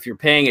know, if you're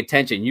paying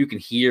attention, you can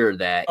hear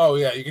that. Oh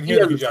yeah, you can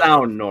hear the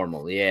sound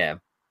normal. Yeah,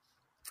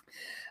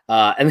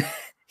 and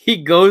he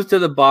goes to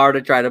the bar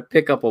to try to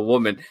pick up a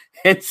woman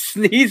and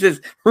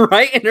sneezes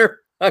right in her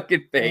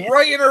fucking face.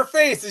 Right in her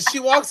face. And she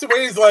walks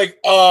away. He's like,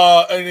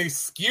 an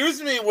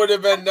excuse me would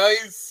have been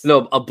nice.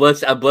 No, a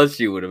bless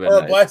you would have been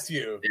nice. Or a bless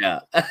you. Yeah.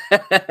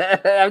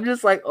 I'm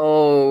just like,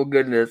 oh,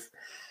 goodness.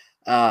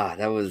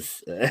 That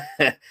was...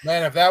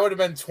 Man, if that would have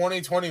been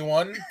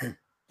 2021,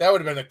 that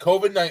would have been a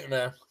COVID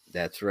nightmare.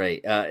 That's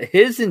right.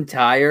 His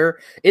entire...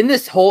 In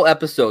this whole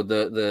episode,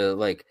 the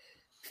like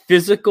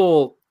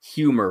physical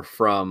humor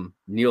from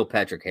Neil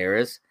Patrick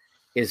Harris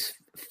is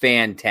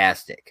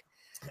fantastic.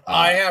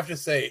 I have to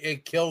say,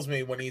 it kills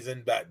me when he's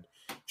in bed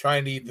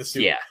trying to eat the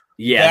soup.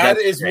 Yeah, that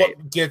is great.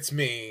 What gets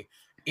me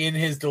in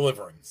his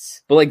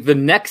deliverance. But like the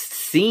next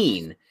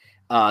scene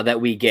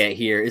that we get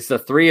here is the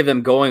three of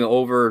them going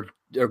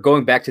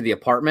back to the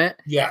apartment.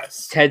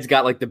 Yes, Ted's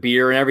got like the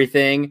beer and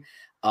everything,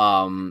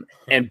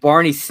 and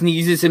Barney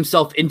sneezes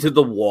himself into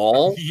the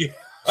wall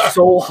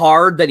so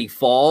hard that he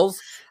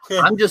falls.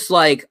 I'm just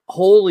like,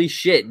 holy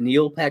shit!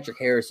 Neil Patrick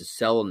Harris is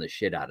selling the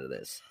shit out of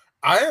this.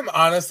 I am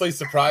honestly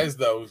surprised,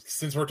 though,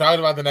 since we're talking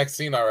about the next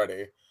scene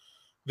already,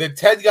 that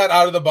Ted got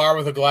out of the bar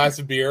with a glass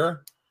of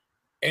beer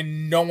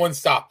and no one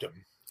stopped him.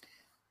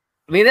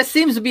 I mean, that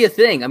seems to be a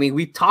thing. I mean,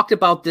 we talked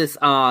about this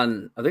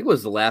on, I think it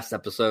was the last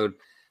episode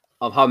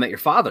of How I Met Your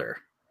Father,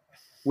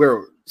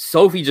 where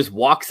Sophie just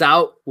walks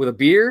out with a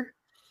beer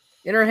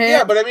in her hand.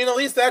 Yeah, but I mean, at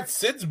least that's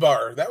Sid's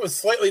bar. That was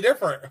slightly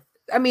different.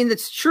 I mean,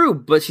 that's true,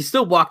 but she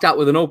still walked out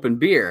with an open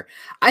beer.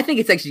 I think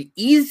it's actually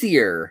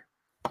easier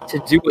to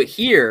do it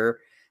here,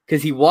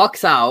 because he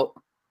walks out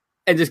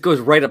and just goes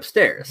right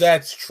upstairs.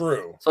 That's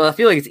true. So I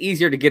feel like it's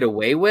easier to get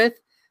away with.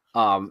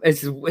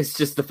 It's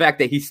just the fact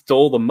that he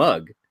stole the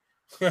mug.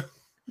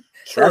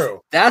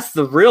 True. That's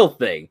the real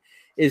thing.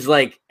 Is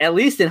like, at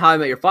least in How I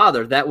Met Your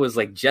Father, that was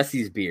like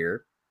Jesse's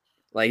beer.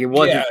 Like, it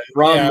wasn't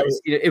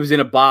it was in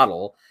a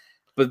bottle.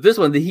 But this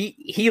one,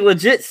 he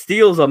legit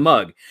steals a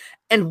mug.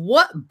 And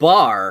what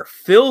bar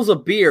fills a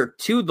beer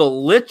to the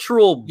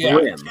literal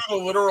brim? To the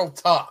literal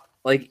top.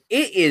 Like,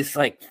 it is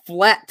like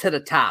flat to the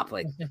top.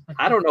 Like,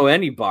 I don't know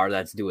any bar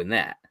that's doing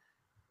that.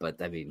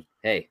 But I mean,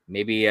 hey,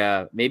 maybe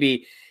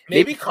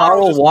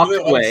Carl walked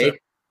away.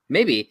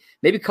 Maybe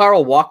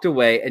Carl walked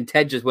away and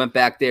Ted just went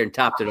back there and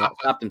topped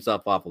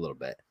himself off a little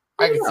bit.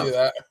 I can see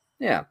that.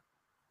 Yeah.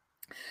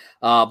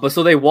 But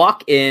so they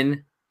walk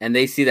in and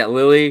they see that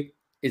Lily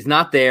is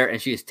not there,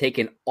 and she has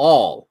taken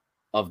all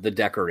of the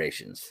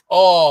decorations.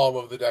 All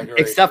of the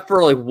decorations. Except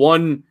for like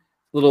one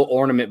little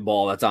ornament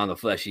ball that's on the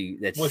fleshy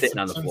that's sitting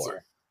on the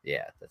floor.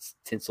 Yeah, that's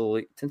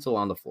tinsel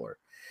on the floor.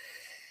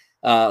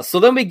 So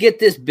then we get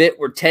this bit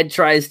where Ted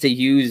tries to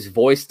use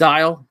voice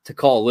dial to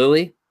call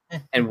Lily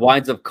and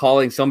winds up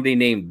calling somebody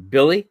named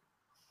Billy.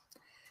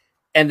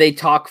 And they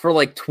talk for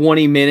like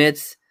 20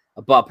 minutes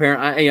about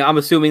I'm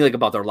assuming like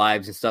about their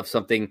lives and stuff.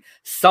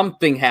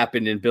 Something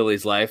happened in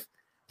Billy's life.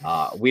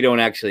 We don't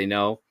actually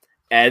know.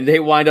 And they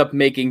wind up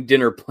making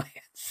dinner plans.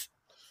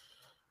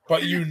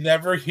 But you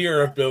never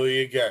hear of Billy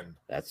again.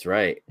 That's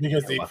right.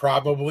 Because he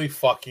probably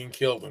fucking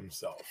killed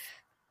himself.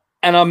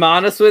 And I'm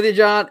honest with you,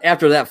 John,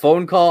 after that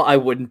phone call, I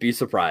wouldn't be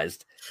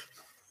surprised.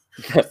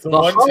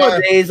 The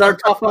holidays are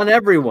tough on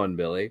everyone,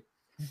 Billy.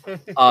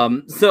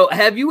 So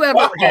have you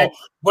ever had...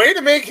 Way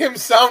to make him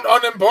sound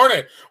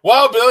unimportant.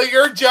 Wow, Billy,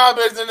 your job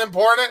isn't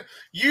important.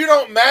 You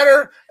don't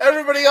matter.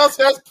 Everybody else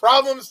has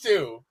problems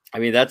too. I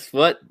mean,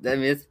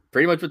 it's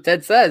pretty much what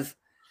Ted says.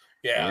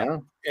 Yeah. You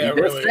know? Yeah,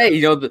 he does say,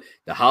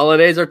 the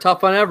holidays are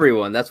tough on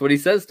everyone. That's what he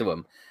says to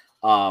him.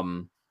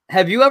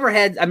 Have you ever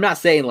had, I'm not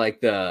saying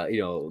like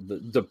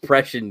the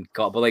depression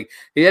call, but like,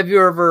 have you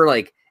ever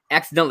like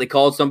accidentally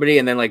called somebody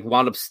and then like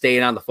wound up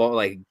staying on the phone,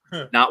 like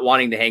not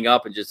wanting to hang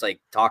up and just like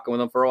talking with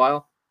them for a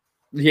while?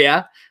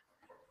 Yeah.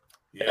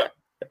 Yeah.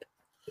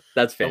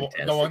 That's The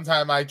fantastic. one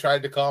time I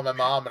tried to call my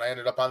mom and I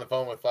ended up on the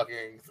phone with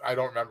fucking, I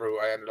don't remember who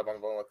I ended up on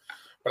the phone with,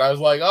 but I was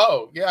like,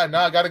 oh yeah, no,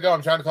 I gotta go.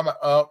 I'm trying to call my,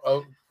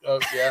 oh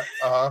yeah,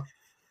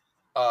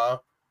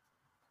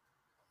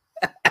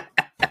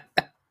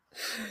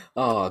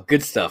 Oh,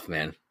 good stuff,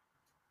 man.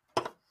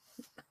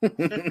 Yeah,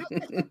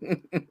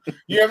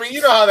 I mean,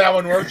 you know how that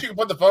one works. You can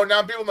put the phone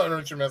down. People don't know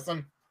what you're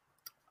missing.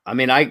 I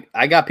mean,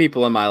 I got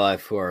people in my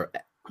life who are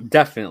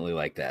definitely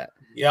like that.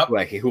 Yep.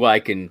 Who I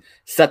can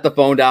set the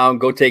phone down,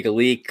 go take a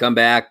leak, come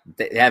back,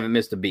 they haven't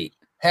missed a beat.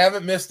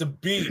 Haven't missed a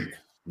beat.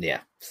 Yeah.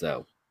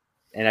 So,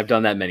 and I've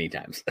done that many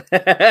times.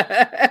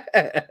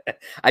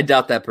 I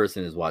doubt that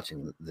person is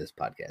watching this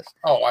podcast.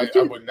 Oh, I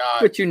would not.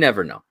 But you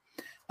never know.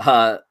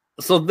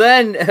 So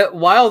then,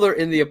 while they're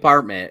in the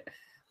apartment,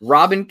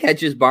 Robin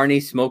catches Barney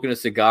smoking a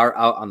cigar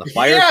out on the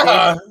fire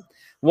escape.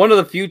 One of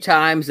the few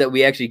times that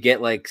we actually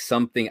get like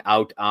something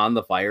out on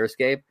the fire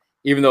escape,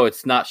 even though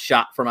it's not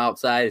shot from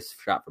outside, it's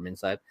shot from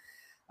inside.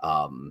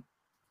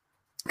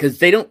 Because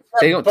they don't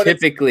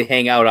typically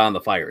hang out on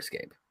the fire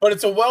escape. But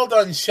it's a well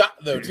done shot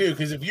though too,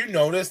 because if you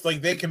notice,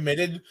 like they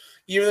committed,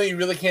 even though you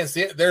really can't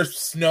see it, there's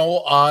snow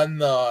on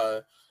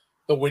the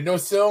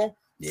windowsill.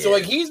 Yeah. So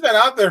like he's been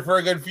out there for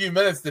a good few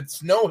minutes. That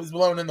snow has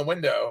blown in the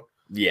window.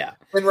 Yeah.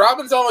 And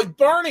Robin's all like,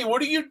 Barney,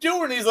 what are you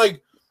doing? He's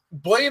like,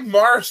 blame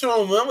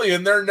Marshall and Lily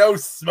and their no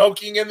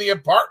smoking in the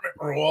apartment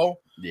rule.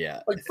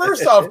 Yeah. Like,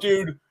 first off,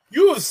 dude,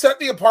 you have set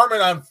the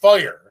apartment on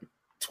fire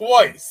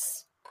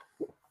twice.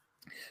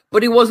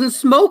 But he wasn't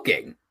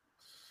smoking.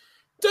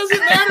 Doesn't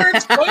matter.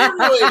 It's fire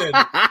related.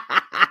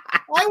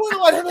 I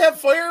wouldn't let him have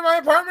fire in my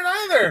apartment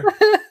either.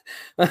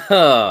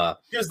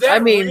 Because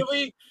that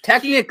really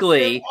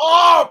technically,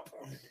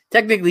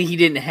 he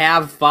didn't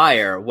have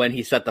fire when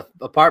he set the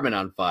apartment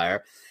on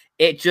fire.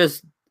 It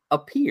just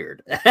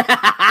appeared.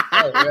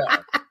 Oh yeah,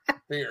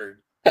 appeared.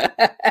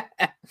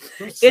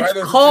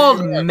 It's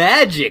called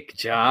magic,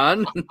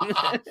 John.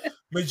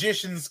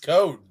 Magician's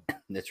code.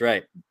 That's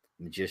right,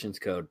 magician's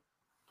code.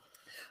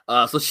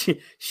 So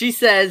she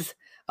says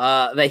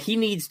that he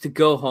needs to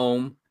go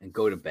home and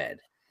go to bed.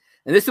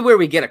 And this is where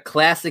we get a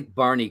classic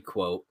Barney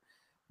quote.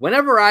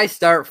 Whenever I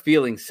start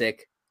feeling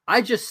sick,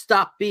 I just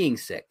stop being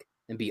sick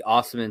and be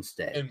awesome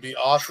instead. And be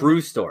awesome. True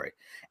story.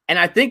 And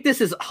I think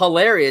this is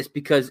hilarious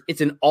because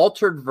it's an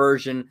altered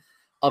version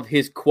of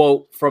his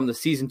quote from the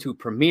season 2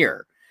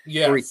 premiere.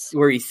 Yes.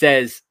 Where he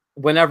says,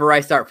 whenever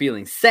I start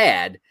feeling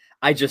sad,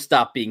 I just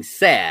stop being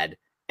sad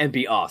and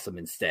be awesome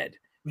instead.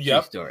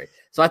 Yep. True story.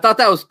 So I thought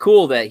that was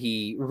cool that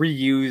he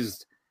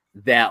reused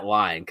that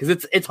line because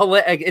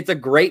it's a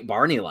great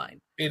Barney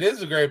line. It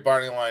is a great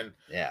Barney line.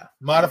 Yeah.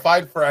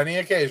 Modified for any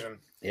occasion.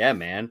 Yeah,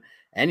 man.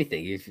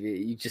 Anything. If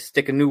you just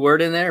stick a new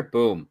word in there,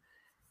 boom.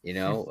 You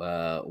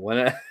know,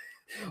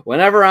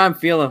 whenever I'm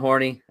feeling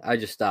horny, I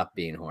just stop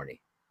being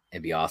horny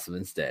and be awesome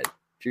instead.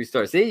 True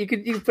story. See, you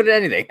can put it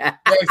anything. Yeah,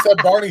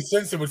 except Barney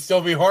Simpson would still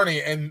be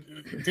horny and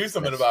do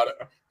something about it.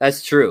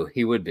 That's true.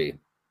 He would be.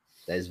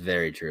 That is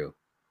very true.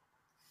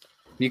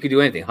 You could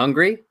do anything.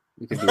 Hungry?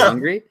 You could be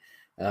hungry.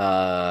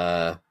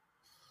 I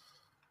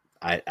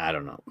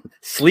don't know.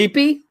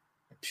 Sleepy?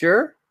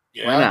 Sure.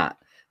 Yeah. Why not?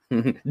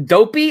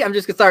 Dopey? I'm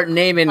just gonna start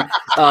naming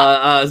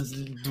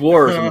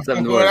dwarves from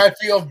Seven Dwarfs. When I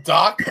feel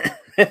Doc,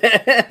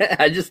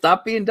 I just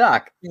stop being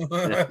Doc.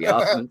 That'd be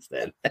awesome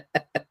instead.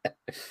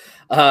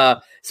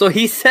 So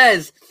he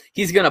says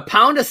he's gonna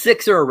pound a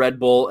 6 or a Red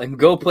Bull and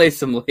go play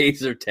some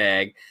laser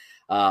tag.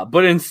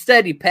 But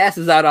instead he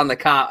passes out on the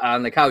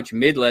couch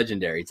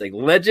mid-legendary. It's like,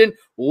 legend,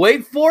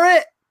 wait for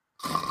it.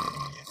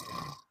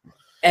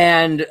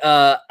 And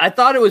I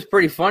thought it was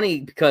pretty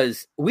funny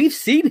because we've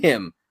seen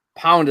him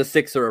pound a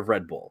 6er of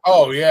Red Bull.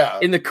 Oh yeah,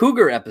 in the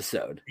Cougar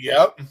episode.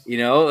 Yep. You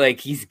know, like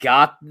he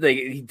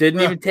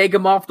didn't even take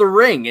him off the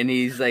ring, and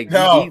he's like,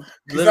 no,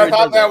 because I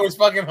thought that was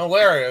fucking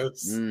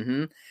hilarious.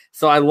 Mm-hmm.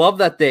 So I love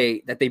that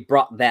they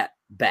brought that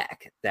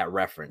back, that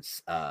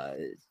reference.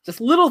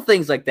 Just little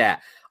things like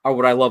that are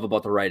what I love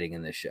about the writing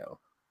in this show.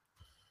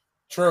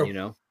 True. You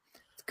know,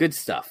 it's good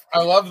stuff.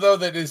 I love though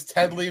that as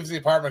Ted leaves the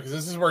apartment, because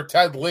this is where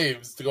Ted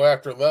leaves to go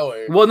after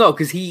Lily. Well, no,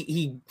 because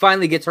he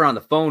finally gets her on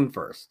the phone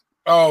first.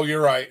 Oh,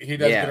 you're right. He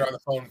does get her on the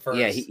phone first.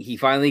 Yeah, he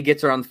finally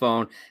gets her on the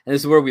phone. And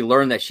this is where we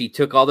learn that she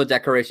took all the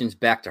decorations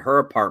back to her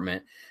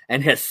apartment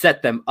and has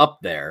set them up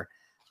there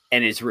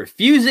and is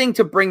refusing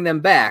to bring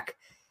them back.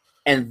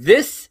 And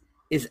this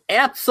is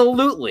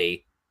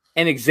absolutely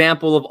an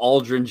example of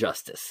Aldrin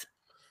justice.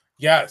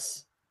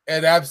 Yes,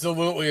 it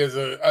absolutely is.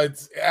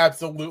 It's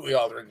absolutely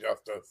Aldrin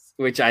justice.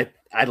 Which I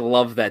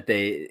love that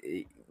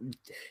they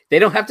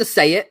don't have to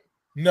say it.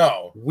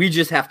 No, we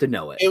just have to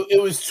know it.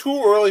 It was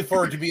too early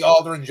for it to be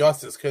Aldrin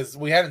justice because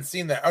we hadn't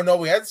seen that. Oh no,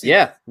 we hadn't seen.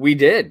 Yeah, that. We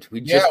did. We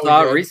just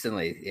saw it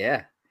recently.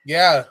 Yeah.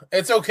 Yeah,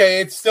 it's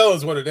okay. It still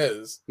is what it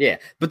is. Yeah,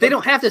 but they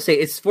don't have to say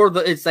it.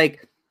 It's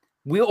like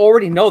we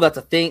already know that's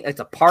a thing. It's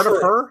a part of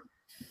her.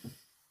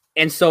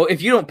 And so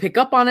if you don't pick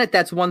up on it,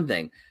 that's one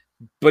thing.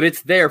 But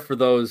it's there for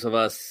those of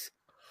us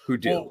who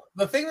do. Well,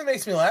 the thing that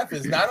makes me laugh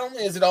is not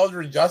only is it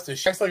Aldrin justice,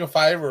 she acts like a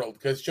 5-year-old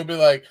because she'll be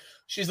like,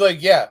 she's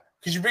like, yeah,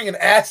 because you bring an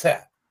ass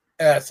hat.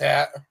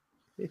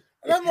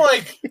 And I'm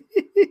like,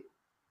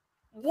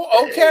 well,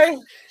 okay,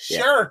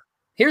 sure.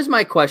 Here's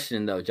my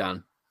question, though,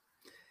 John.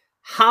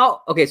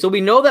 Okay, so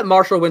we know that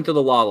Marshall went to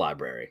the law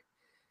library.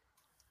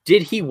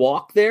 Did he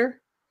walk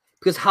there?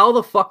 Because how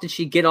the fuck did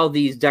she get all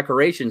these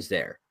decorations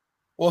there?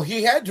 Well,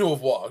 he had to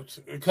have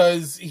walked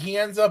because he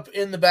ends up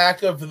in the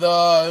back of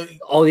the.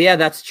 Oh yeah,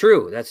 that's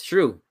true. That's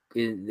true.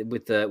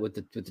 With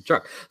the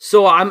truck.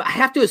 So I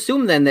have to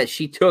assume then that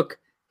she took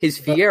his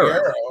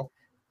Fiero.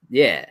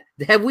 Yeah.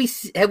 Have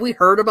we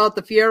heard about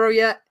the Fiero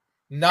yet?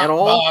 Not at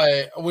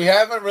all. We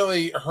haven't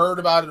really heard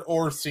about it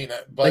or seen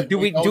it. But like, do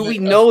we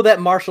know that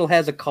Marshall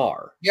has a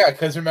car? Yeah,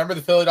 because remember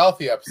the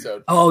Philadelphia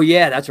episode. Oh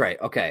yeah, that's right.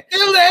 Okay.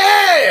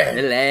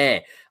 LA.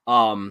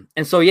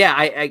 And so yeah,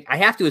 I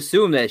have to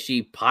assume that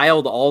she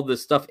piled all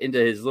this stuff into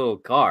his little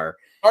car.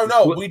 Oh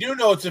no, we do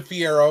know it's a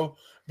Fiero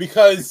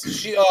because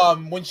she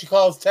when she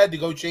calls Ted to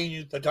go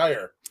change the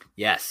tire.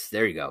 Yes,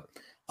 there you go.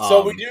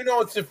 So we do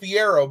know it's a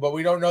Fiero, but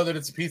we don't know that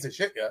it's a piece of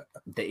shit yet.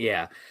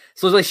 Yeah.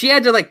 So it's like she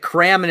had to like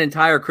cram an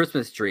entire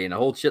Christmas tree and a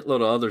whole shitload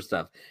of other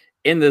stuff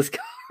in this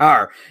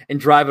car and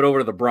drive it over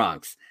to the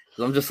Bronx.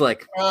 So I'm just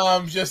like,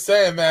 I'm just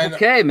saying, man.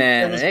 Okay,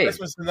 man. It was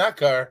Christmas in that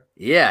car.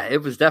 Yeah,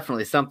 it was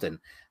definitely something.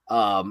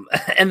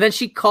 And then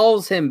she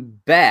calls him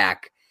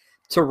back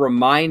to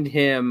remind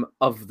him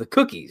of the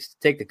cookies.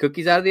 Take the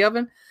cookies out of the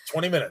oven.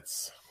 20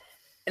 minutes.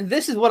 And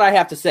this is what I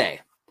have to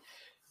say.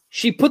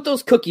 She put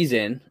those cookies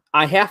in.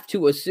 I have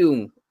to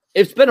assume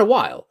it's been a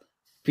while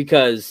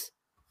because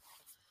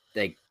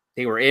they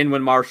were in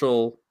when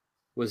Marshall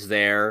was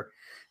there.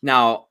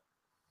 Now,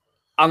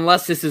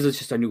 unless this is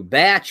just a new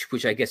batch,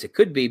 which I guess it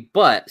could be,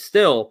 but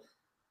still,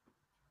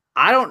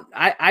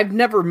 I've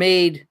never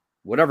made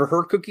whatever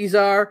her cookies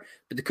are,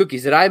 but the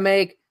cookies that I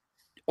make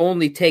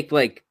only take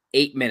like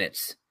 8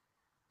 minutes.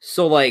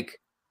 So like,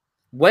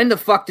 when the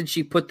fuck did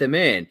she put them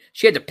in?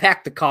 She had to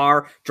pack the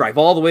car, drive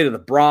all the way to the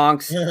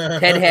Bronx.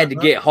 Ted had to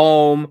get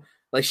home.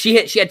 Like she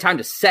had time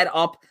to set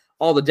up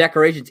all the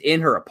decorations in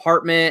her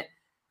apartment,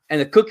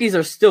 and the cookies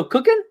are still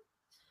cooking.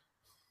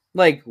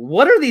 Like,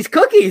 what are these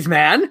cookies,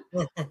 man?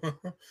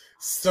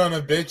 Son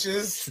of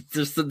bitches.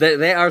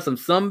 They are some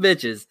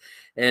bitches,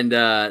 and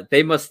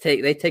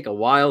they take a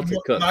while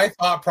to cook. My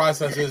thought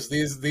process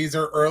is these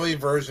are early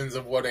versions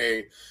of what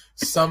a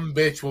some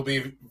bitch will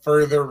be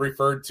further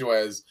referred to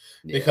as,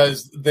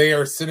 because they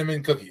are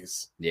cinnamon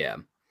cookies. Yeah.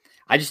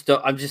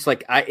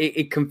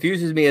 It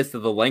confuses me as to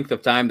the length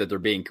of time that they're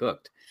being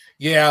cooked.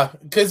 Yeah,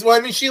 because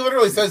she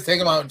literally says take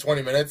them out in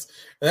 20 minutes,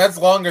 and that's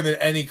longer than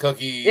any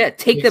cookie. Yeah,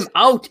 take them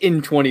out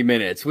in 20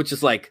 minutes, which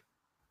is like,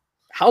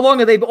 how long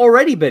have they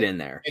already been in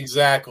there?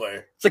 Exactly.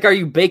 It's like, are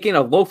you baking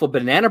a loaf of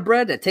banana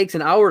bread that takes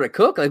an hour to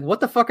cook? Like, what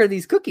the fuck are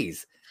these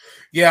cookies?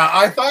 Yeah,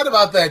 I thought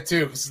about that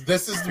too, because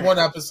this is one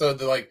episode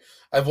that like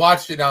I've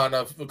watched it on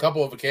a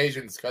couple of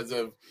occasions because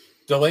of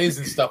delays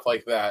and stuff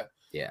like that.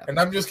 Yeah, and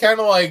I'm just kind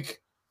of like,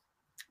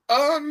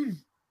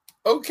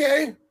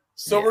 okay,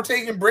 so we're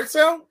taking bricks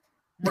out.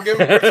 We're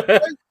giving bricks away?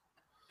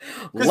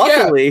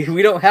 Luckily,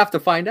 we don't have to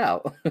find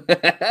out.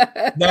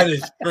 That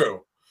is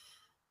true.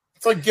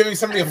 It's like giving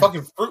somebody a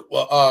fucking fruitcake.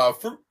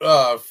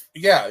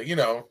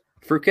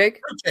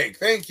 Fruitcake,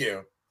 thank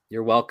you.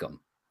 You're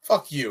welcome.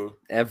 Fuck you.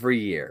 Every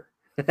year.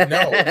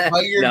 No,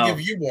 my year to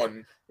give you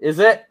one. Is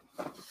it?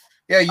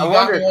 Yeah, you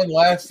got me one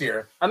last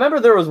year. I remember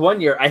there was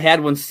one year I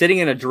had one sitting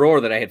in a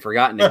drawer that I had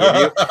forgotten to give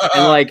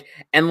you,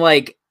 and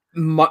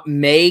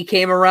May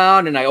came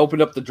around and I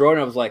opened up the drawer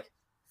and I was like,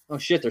 oh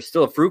shit, there's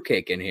still a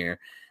fruitcake in here.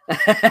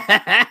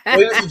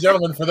 Ladies and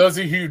gentlemen, for those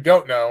of you who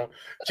don't know,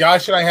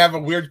 Josh and I have a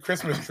weird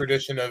Christmas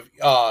tradition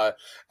of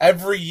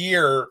every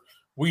year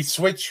we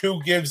switch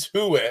who gives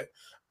who it,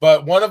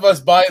 but one of us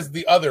buys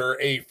the other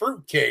a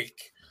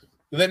fruitcake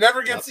that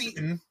never gets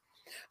eaten.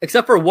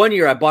 Except for one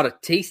year I bought a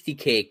Tasty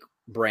Cake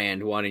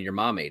brand one and your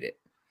mom ate it.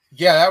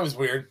 Yeah, that was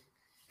weird.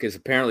 Because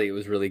apparently it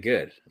was really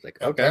good. I was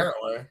like, okay,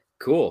 apparently.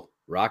 Cool.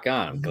 Rock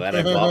on. I'm glad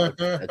I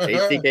bought a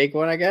Tasty Cake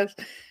one, I guess.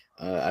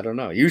 I don't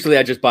know. Usually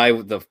I just buy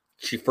the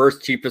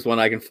first cheapest one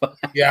I can find.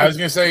 Yeah, I was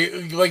going to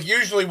say, like,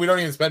 usually we don't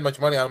even spend much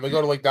money on them. We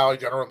go to, like, Dollar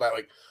General and buy,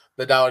 like,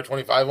 the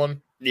 $1.25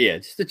 one. Yeah,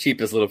 just the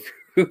cheapest little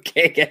fruit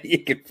cake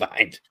you can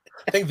find.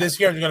 I think this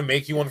year I'm going to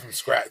make you one from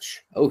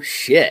scratch. Oh,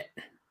 shit.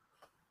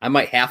 I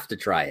might have to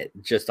try it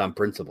just on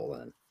principle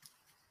then.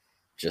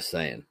 Just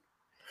saying.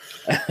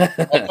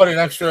 I'll put an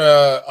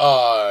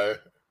extra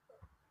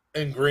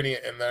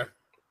ingredient in there.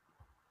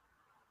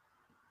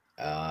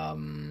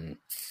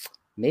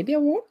 Maybe I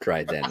won't try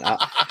it then.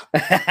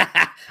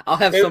 I'll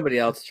have somebody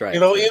else try it.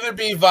 It'll either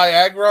be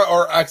Viagra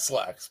or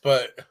X-Lax,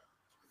 but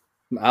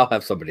I'll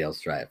have somebody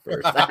else try it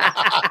first.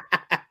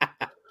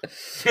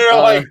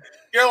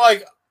 You're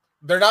like,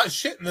 they're not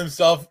shitting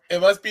themselves.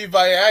 It must be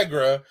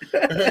Viagra.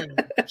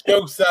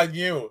 Joke's on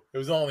you. It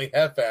was only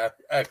half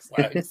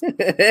X-Lax.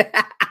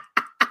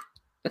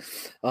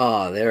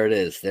 Oh, there it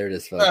is. There it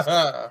is,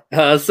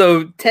 folks.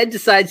 So Ted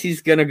decides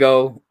he's going to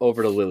go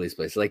over to Lily's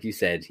place. Like you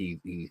said,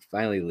 he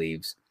finally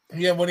leaves.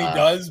 Yeah, when he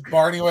does,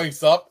 Barney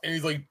wakes up and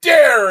he's like,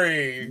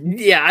 Dairy!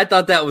 Yeah, I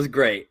thought that was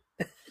great.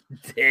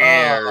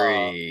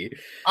 Dairy.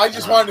 I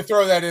just wanted to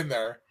throw that in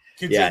there.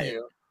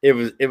 Continue.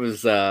 It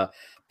was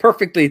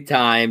perfectly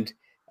timed.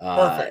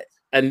 Perfect.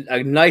 And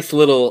a nice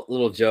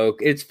little joke.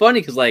 It's funny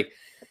because like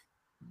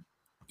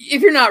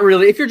if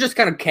you're just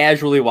kind of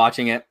casually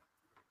watching it,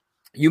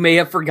 you may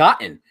have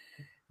forgotten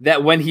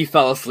that when he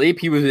fell asleep,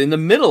 he was in the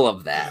middle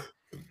of that.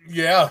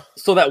 Yeah.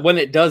 So that when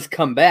it does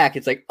come back,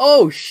 it's like,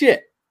 oh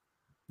shit,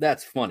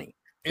 that's funny.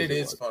 It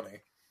is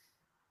funny.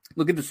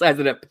 Look at the size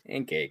of that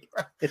pancake.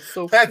 It's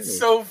so That's funny.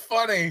 so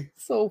funny.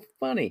 So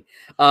funny.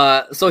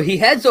 So he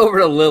heads over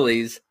to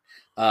Lily's,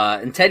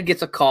 and Ted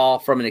gets a call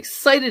from an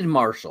excited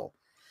Marshall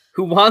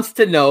who wants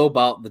to know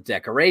about the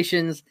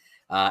decorations.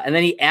 And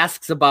then he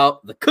asks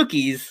about the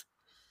cookies,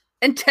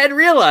 and Ted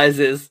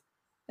realizes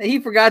that he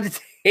forgot to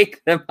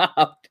take them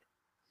out.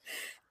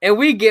 And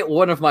we get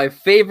one of my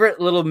favorite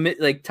little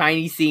like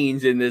tiny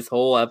scenes in this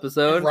whole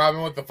episode.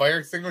 Robin with the fire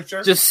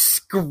extinguisher? Just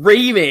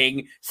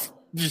screaming,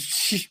 just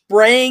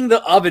spraying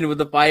the oven with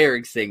the fire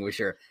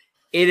extinguisher.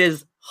 It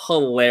is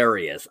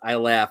hilarious. I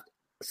laughed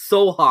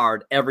so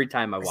hard every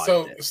time I watched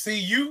it. See,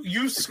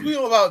 you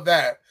squeal about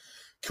that.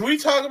 Can we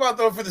talk about,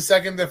 though, for the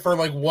second, that for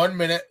like 1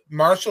 minute,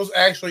 Marshall's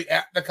actually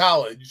at the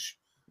college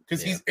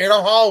because he's in a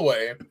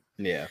hallway.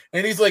 Yeah.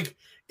 And he's like,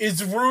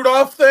 is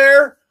Rudolph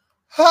there?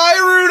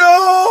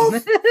 Hi,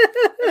 Rudolph!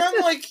 And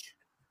I'm like,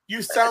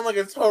 you sound like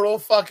a total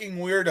fucking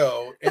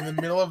weirdo in the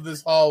middle of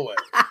this hallway.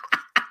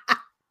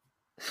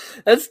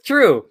 That's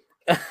true.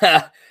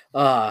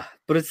 But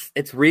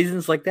it's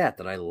reasons like that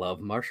I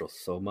love Marshall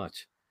so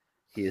much.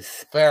 He is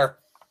fair.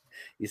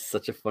 He's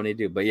such a funny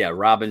dude. But yeah,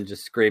 Robin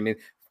just screaming,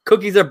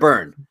 cookies are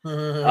burned.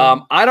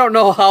 I don't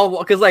know how,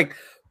 because like,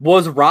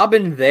 was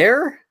Robin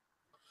there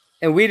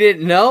and we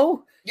didn't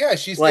know? Yeah,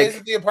 she stays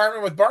at the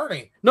apartment with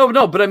Barney.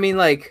 No, but I mean,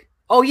 like,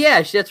 oh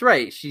yeah, that's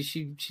right.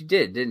 She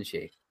did, didn't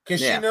she? Because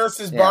she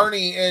nurses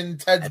Barney in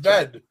Ted's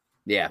bed.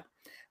 Right.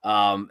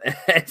 Yeah.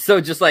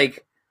 So just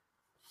like,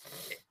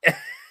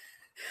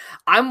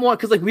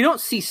 because like we don't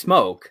see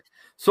smoke,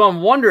 so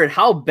I'm wondering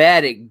how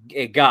bad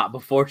it got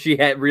before she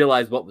had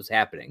realized what was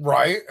happening.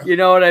 Right. You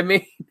know what I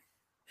mean?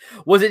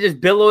 Was it just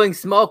billowing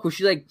smoke? Was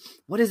she like,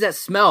 what is that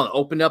smell? And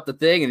opened up the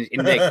thing,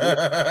 and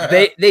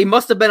they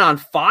must have been on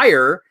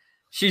fire.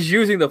 She's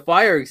using the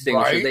fire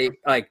extinguisher.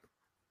 Right.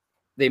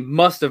 They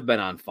must have been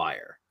on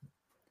fire.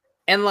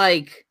 And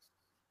like,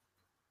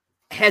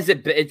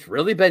 it's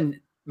really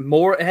been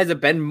more? Has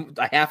it been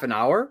a half an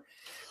hour?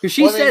 Because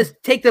she says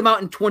take them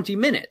out in 20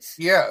 minutes.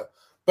 Yeah.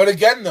 But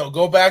again, though,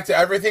 go back to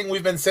everything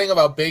we've been saying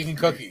about baking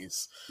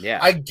cookies. Yeah.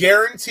 I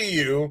guarantee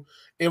you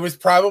it was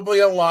probably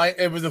a line.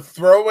 It was a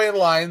throwaway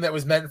line that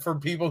was meant for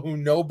people who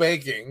know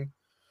baking.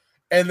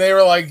 And they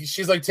were like,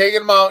 she's like,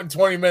 taking them out in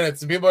 20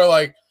 minutes. And people are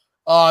like,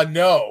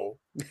 no.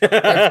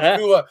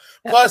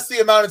 Plus the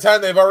amount of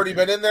time they've already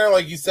been in there.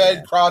 Like you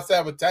said, cross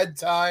that with Ted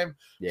time.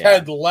 Yeah.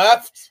 Ted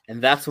left.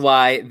 And that's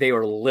why they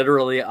were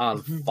literally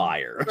on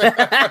fire.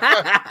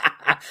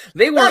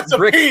 They weren't That's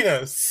bricks. A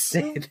penis.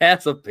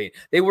 That's a penis.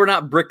 They were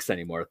not bricks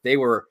anymore. They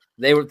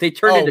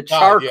turned into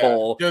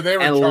charcoal, yeah. They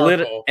were and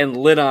charcoal.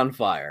 lit on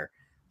fire.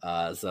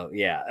 So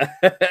yeah.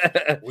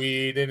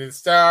 We didn't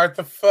start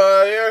the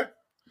fire.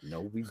 No,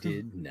 we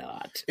did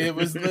not. It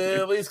was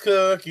Lily's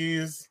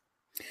cookies.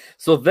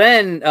 So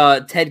then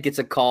Ted gets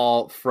a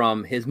call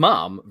from his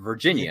mom,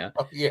 Virginia,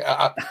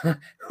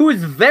 who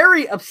is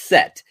very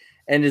upset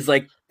and is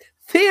like,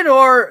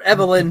 Theodore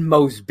Evelyn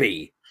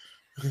Mosby.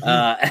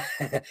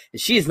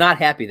 She is not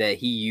happy that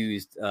he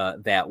used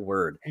that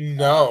word.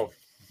 No.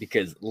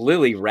 Because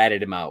Lily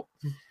ratted him out.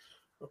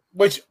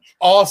 Which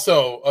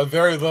also a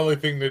very Lily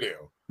thing to do.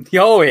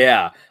 Oh,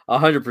 yeah.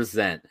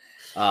 100%.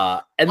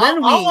 And then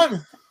oh,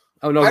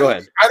 no, go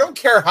ahead. I don't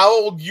care how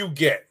old you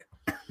get.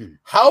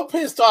 How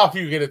pissed off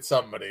you get at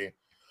somebody.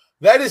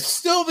 That is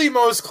still the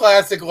most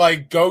classic,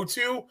 like,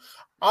 go-to.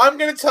 I'm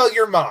going to tell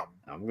your mom.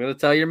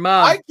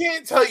 I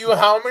can't tell you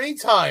how many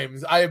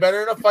times I have been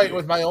in a fight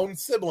with my own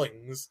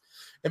siblings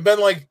and been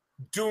like,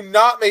 do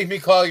not make me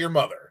call your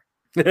mother.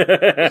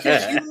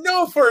 Because you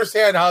know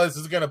firsthand how this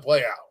is going to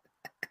play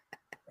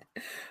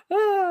out.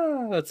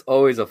 It's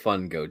always a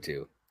fun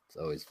go-to. It's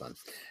always fun.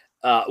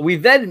 We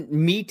then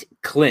meet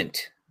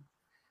Clint.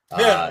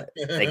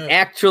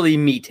 Actually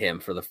meet him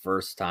for the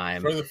first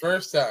time.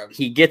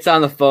 He gets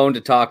on the phone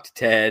to talk to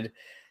Ted,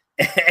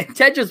 and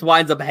Ted just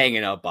winds up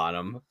hanging up on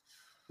him,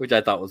 which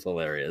I thought was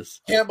hilarious.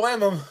 Can't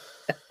blame him.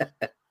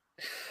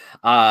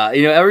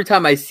 Every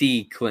time I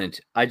see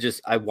Clint,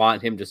 I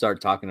want him to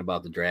start talking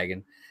about the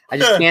dragon. I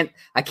just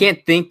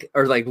can't think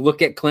or like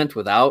look at Clint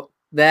without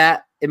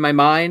that in my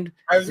mind.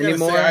 I was going to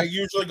say, I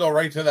usually go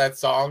right to that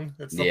song.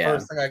 It's the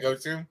first thing I go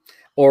to.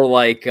 Or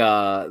like,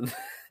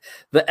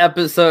 the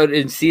episode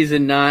in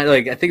season 9,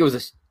 like I think it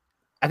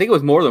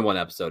was more than one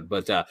episode,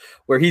 but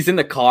where he's in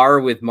the car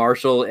with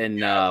Marshall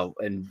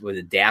and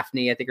with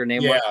Daphne, I think her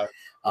name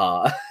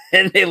was,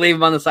 and they leave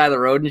him on the side of the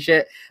road and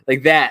shit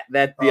like that.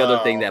 That's the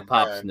other thing that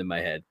pops into my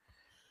head.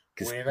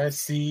 When I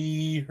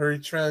see her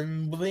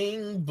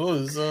trembling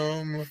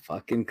bosom,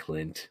 fucking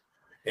Clint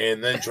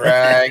and the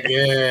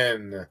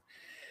dragon.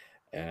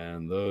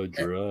 And the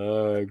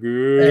dragon.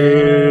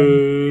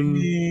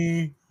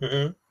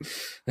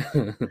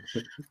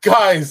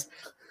 Guys,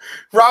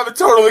 Robin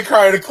totally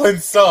cried a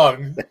Clint's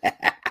song.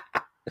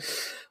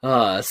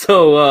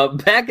 So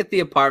back at the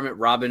apartment,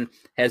 Robin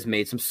has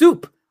made some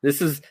soup. This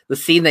is the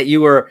scene that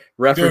you were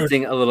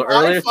referencing a little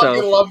earlier. I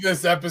fucking love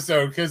this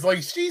episode because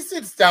like she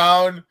sits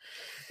down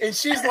and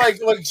she's like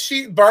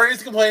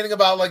Barney's complaining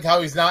about like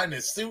how he's not in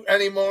his suit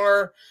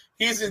anymore.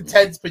 He's in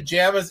Ted's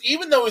pajamas,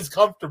 even though he's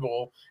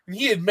comfortable, and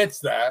he admits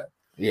that.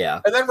 Yeah.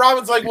 And then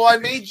Robin's like, "Well, I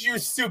made you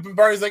soup," and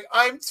Barney's like,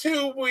 "I'm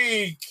too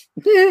weak."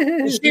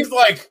 And she's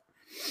like,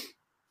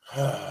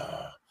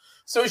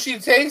 so she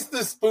takes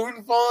the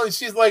spoonful and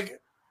she's like,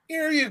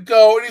 "Here you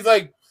go," and he's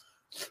like,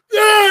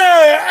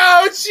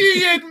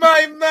 "Ouchie in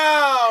my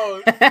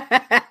mouth!"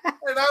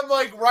 And I'm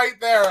like, right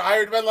there, I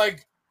would have been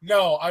like,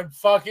 "No, I'm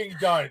fucking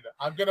done.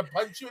 I'm gonna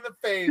punch you in the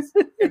face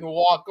and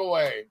walk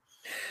away."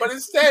 But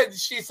instead,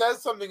 she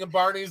says something, and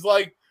Barney's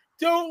like,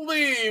 "Don't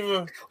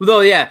leave."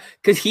 Well, yeah,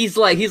 because he's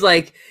like,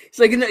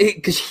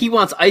 because he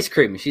wants ice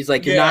cream. She's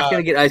like, "You're not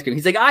gonna get ice cream."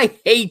 He's like, "I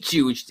hate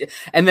you,"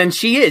 and then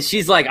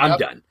she's like, "I'm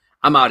done.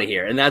 I'm out of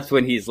here." And that's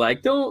when he's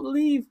like, "Don't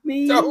leave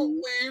me.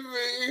 Don't leave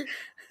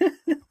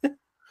me."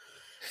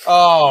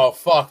 Oh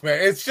fuck,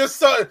 man! It's just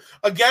so.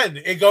 Again,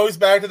 it goes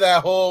back to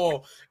that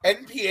whole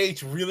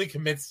NPH really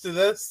commits to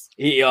this.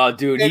 Dude,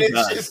 and he it's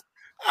does. Just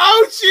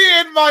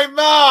ouchie in my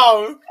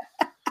mouth.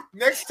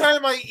 Next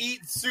time I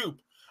eat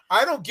soup,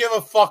 I don't give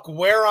a fuck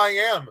where I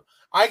am.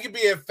 I could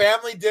be at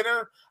family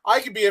dinner. I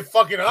could be at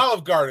fucking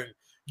Olive Garden.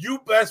 You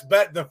best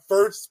bet the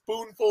first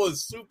spoonful of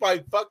soup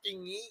I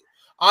fucking eat,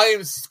 I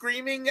am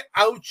screaming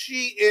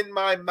ouchie in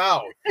my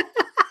mouth.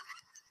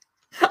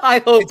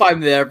 I hope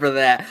I'm there for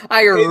that.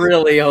 I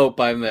really hope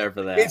I'm there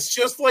for that. It's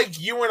just like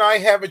you and I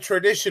have a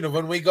tradition of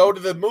when we go to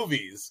the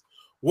movies.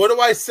 What do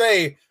I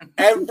say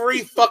every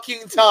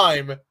fucking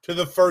time to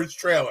the first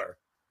trailer?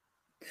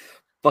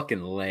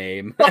 Fucking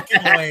lame.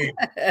 Fucking lame.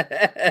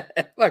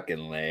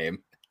 Fucking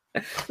lame.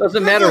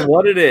 Doesn't matter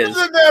what it is.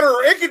 Doesn't matter.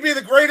 It could be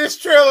the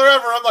greatest trailer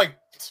ever. I'm like,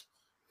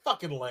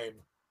 fucking lame.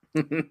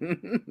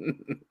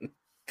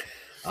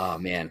 Oh,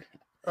 man.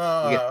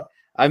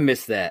 I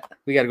miss that.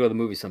 We got to go to the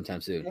movie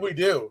sometime soon. We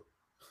do.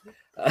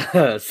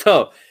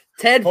 So,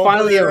 Ted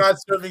finally... They're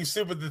not serving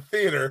soup at the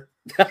theater.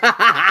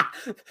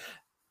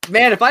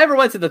 Man, if I ever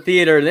went to the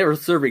theater and they were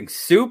serving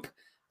soup,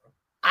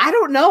 I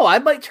don't know. I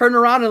might turn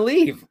around and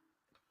leave.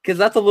 Because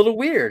that's a little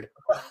weird.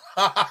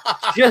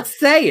 Just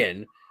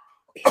saying.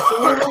 It's a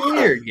little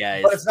weird,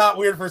 guys. But it's not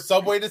weird for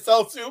Subway to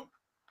sell soup?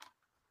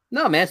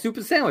 No, man. Soup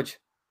and sandwich.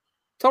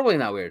 Totally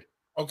not weird.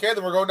 Okay,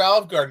 then we're going to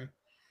Olive Garden.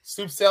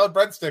 Soup, salad,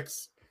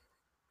 breadsticks.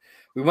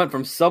 We went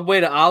from Subway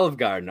to Olive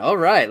Garden. All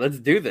right, let's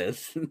do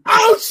this.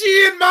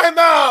 Ouchie in my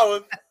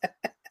mouth!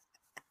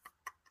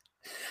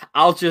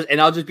 I'll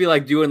just be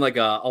like doing like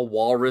a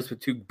walrus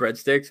with two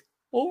breadsticks.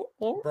 Oh.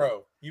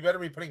 Bro, you better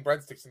be putting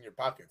breadsticks in your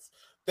pockets.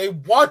 They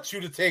want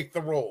you to take the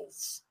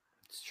rolls.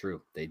 It's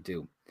true. They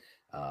do.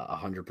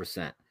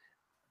 100%.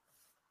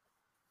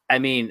 I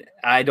mean,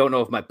 I don't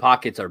know if my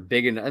pockets are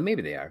big enough.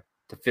 Maybe they are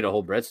to fit a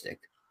whole breadstick.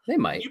 They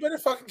might. You better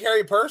fucking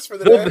carry a purse for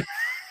the day.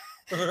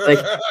 Like,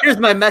 here's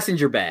my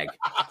messenger bag.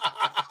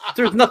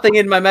 There's nothing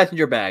in my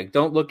messenger bag.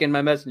 Don't look in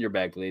my messenger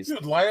bag, please.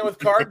 Dude, line it with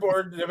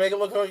cardboard to make it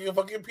look like your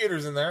fucking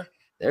computer's in there.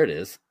 There it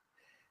is.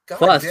 God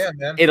Plus, damn,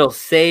 man. It'll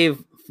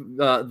save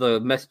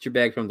the messenger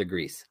bag from the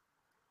grease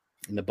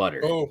and the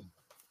butter. Oh.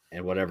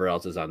 And whatever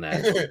else is on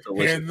that.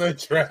 And the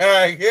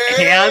dragon.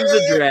 And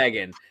the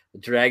dragon. The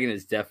dragon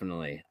is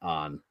definitely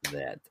on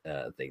that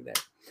thing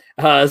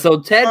there. So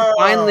Ted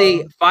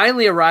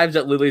finally arrives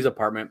at Lily's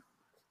apartment.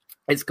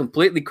 It's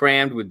completely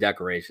crammed with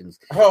decorations.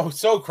 Oh,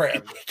 so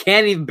crammed.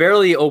 Can't even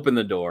barely open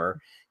the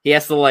door. He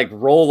has to like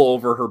roll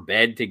over her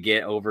bed to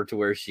get over to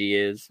where she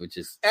is, which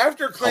is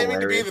after claiming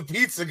hilarious. to be the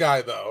pizza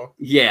guy, though.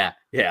 Yeah.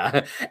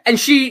 And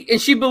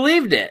she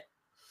believed it.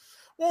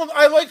 Well,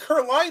 I like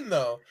her line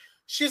though.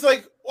 She's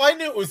like, "Well, I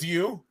knew it was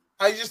you.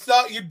 I just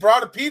thought you'd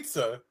brought a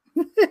pizza."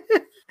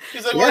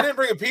 She's like, "Well, I didn't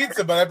bring a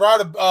pizza, but I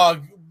brought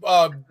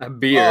a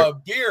beer.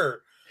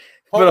 Beer.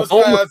 Homeless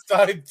guy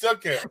outside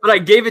took it, but I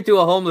gave it to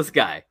a homeless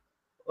guy.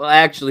 Well,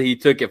 actually, he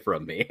took it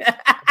from me."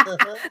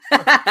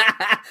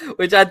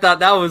 Which I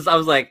thought I was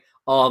like,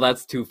 "Oh,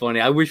 that's too funny.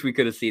 I wish we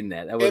could have seen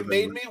that." It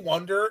made me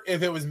wonder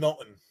if it was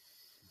Milton.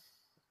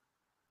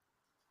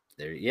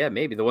 Yeah,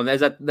 maybe the one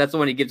that's the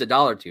one he gives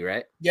 $1 to,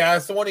 right? Yeah,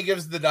 it's the one he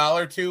gives the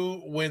 $1 to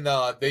when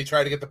they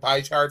try to get the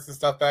pie charts and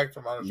stuff back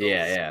from Arnold.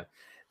 Yeah.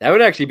 That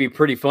would actually be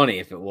pretty funny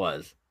if it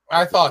was.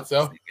 I thought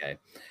so.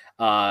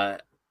 Okay.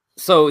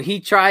 So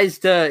he tries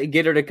to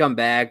get her to come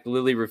back.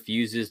 Lily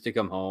refuses to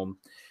come home.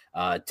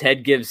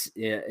 Ted gives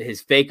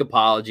his fake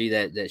apology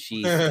that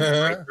she's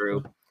right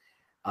through.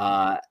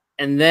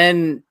 And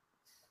then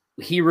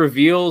he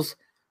reveals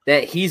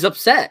that he's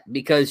upset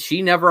because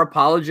she never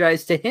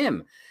apologized to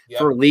him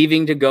for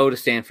leaving to go to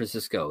San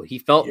Francisco. He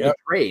felt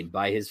betrayed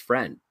by his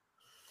friend.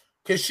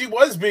 Because she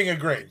was being a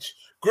Grinch.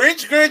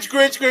 Grinch.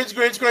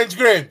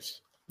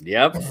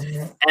 Yep.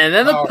 And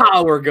then the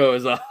power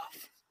goes off.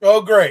 Oh,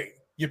 great.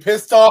 You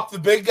pissed off the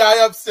big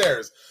guy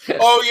upstairs.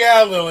 Oh,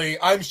 yeah, Lily.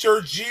 I'm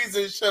sure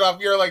Jesus shut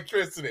off your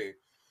electricity.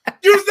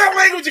 Use that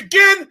language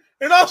again,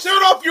 and I'll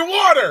shut off your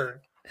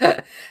water.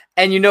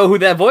 And you know who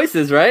that voice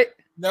is, right?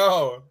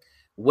 No.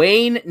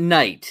 Wayne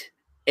Knight,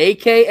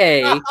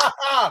 a.k.a.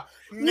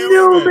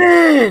 Newman.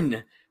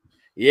 Newman.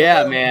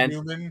 Yeah, man.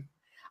 Newman.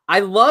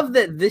 I love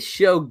that this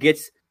show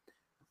gets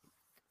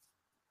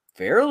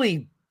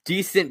fairly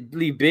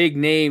decently big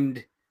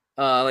named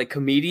like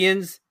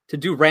comedians to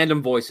do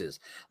random voices.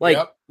 Like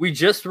we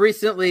just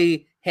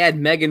recently had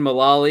Megan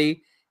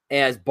Mullally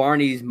as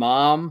Barney's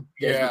mom,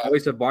 as the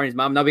voice of Barney's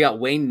mom. Now we got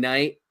Wayne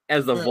Knight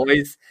as the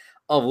voice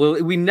of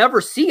Lily. We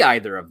never see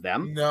either of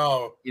them.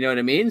 No. You know what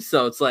I mean?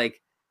 So it's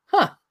like,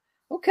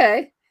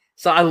 okay.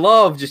 So I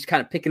love just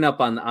kind of picking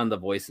up on the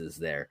voices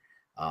there.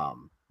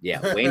 Wayne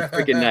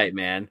freaking Knight,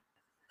 man.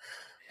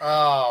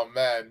 Oh,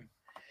 man.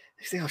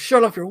 They say, "Oh,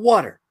 shut off your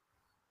water."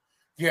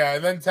 Yeah,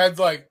 and then Ted's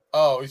like,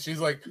 oh, she's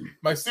like,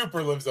 my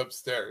super lives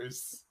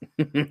upstairs.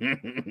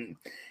 And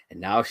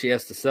now she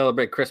has to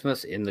celebrate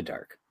Christmas in the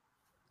dark.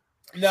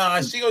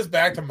 Nah, she goes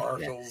back to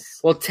Marshall's.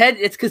 Yeah. Well, Ted,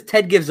 it's because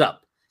Ted gives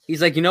up.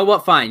 He's like, you know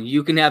what? Fine.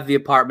 You can have the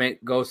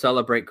apartment. Go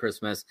celebrate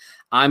Christmas.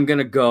 I'm going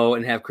to go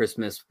and have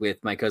Christmas with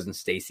my cousin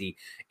Stacy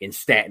in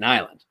Staten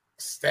Island.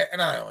 Staten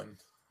Island.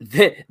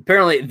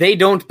 Apparently, they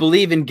don't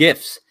believe in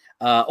gifts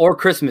or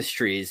Christmas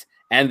trees.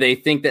 And they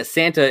think that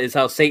Santa is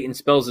how Satan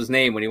spells his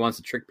name when he wants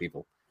to trick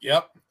people.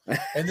 Yep.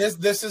 And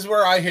this is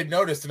where I had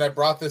noticed, and I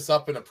brought this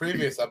up in a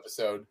previous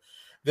episode,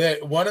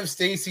 that one of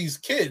Stacy's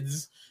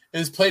kids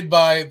is played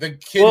by the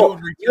kid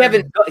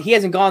he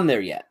hasn't gone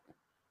there yet.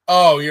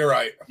 Oh, you're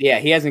right. Yeah,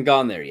 he hasn't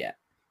gone there yet.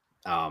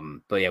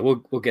 But yeah,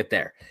 we'll get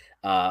there.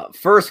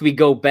 First, we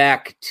go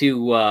back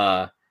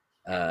to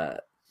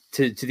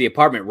the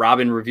apartment.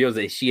 Robin reveals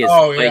that she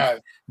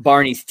has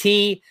Barney's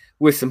tea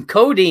with some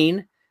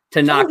codeine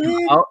to knock him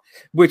out.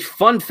 Which,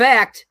 fun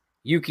fact,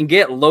 you can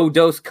get low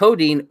dose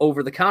codeine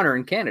over the counter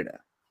in Canada.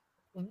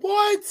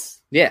 What?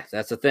 Yeah,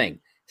 that's the thing.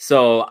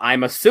 So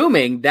I'm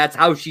assuming that's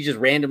how she just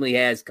randomly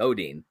has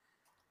codeine.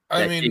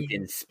 She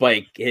can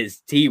spike his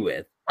tea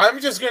with. I'm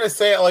just gonna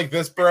say it like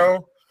this,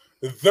 bro.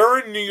 They're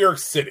in New York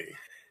City.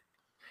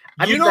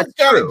 You don't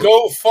gotta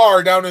go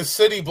far down a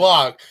city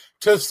block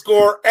to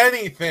score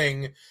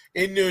anything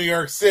in New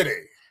York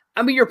City.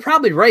 I mean, you're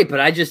probably right, but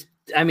I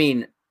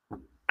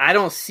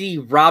don't see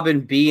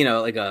Robin being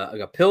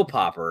a pill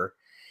popper,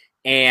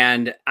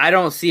 and I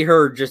don't see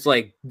her just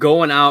like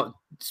going out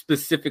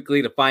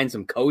specifically to find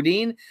some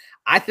codeine.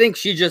 I think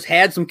she just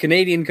had some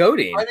Canadian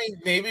codeine. I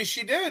mean, maybe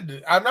she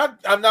did. I'm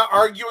not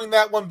arguing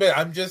that one bit.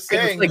 I'm just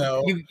saying,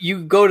 though.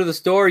 You go to the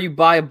store, you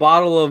buy a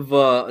bottle of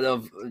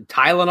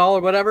Tylenol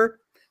or whatever.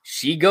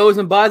 She goes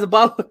and buys a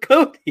bottle of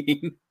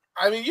codeine.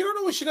 I mean, you don't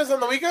know what she does on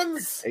the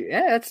weekends.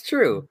 Yeah, that's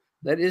true.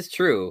 That is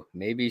true.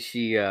 Maybe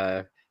she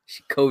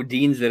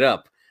codeines it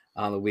up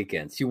on the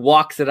weekends. She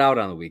walks it out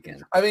on the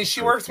weekend. I mean,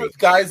 she works with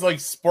guys like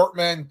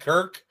Sportman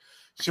Kirk.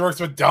 She works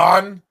with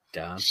Don.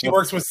 She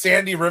works with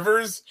Sandy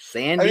Rivers.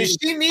 She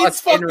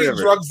needs fucking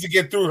drugs to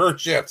get through her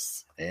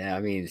shifts. Yeah, I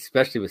mean,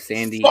 especially with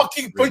Sandy.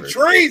 Fucking Rivers.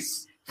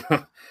 Patrice!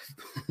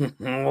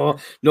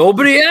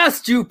 Nobody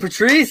asked you,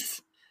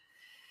 Patrice.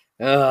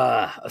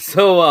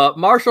 So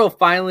Marshall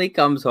finally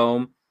comes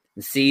home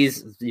and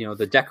sees,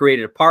 the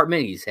decorated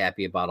apartment. He's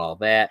happy about all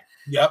that.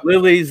 Yep.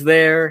 Lily's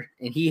there,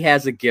 and he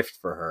has a gift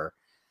for her.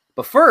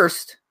 But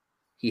first,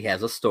 he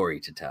has a story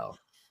to tell.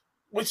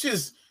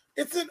 It's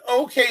an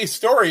okay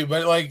story,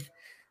 but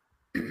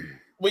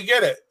we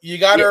get it. You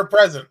got her a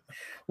present.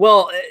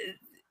 Well,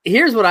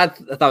 here's what I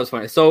thought was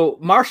funny. So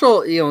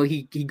Marshall,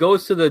 he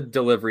goes to the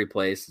delivery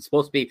place. It's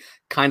supposed to be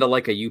kind of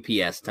like a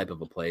UPS type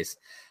of a place.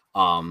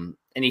 And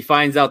he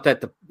finds out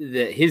that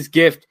his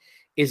gift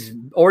is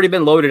already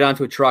been loaded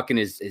onto a truck and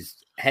is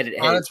headed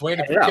on its way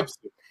to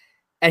Poughkeepsie.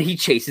 And he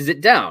chases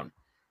it down.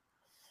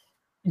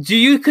 Do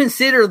you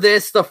consider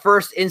this the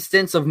first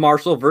instance of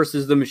Marshall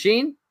versus the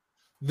Machine?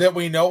 That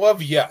we know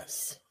of,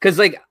 yes. Because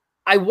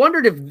I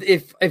wondered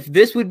if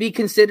this would be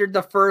considered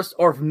the first,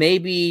 or if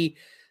maybe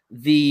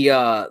the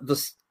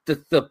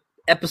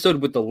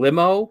episode with the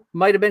limo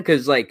might have been,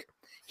 because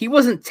he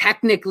wasn't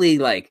technically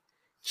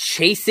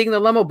chasing the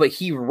limo, but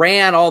he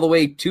ran all the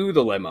way to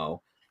the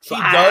limo. So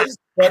he does,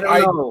 but I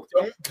don't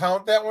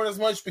count that one as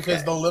much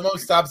because the limo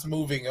stops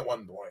moving at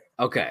one point.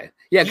 Okay,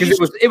 yeah, because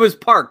it was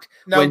parked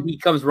when he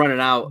comes running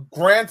out.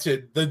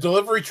 Granted, the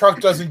delivery truck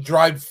doesn't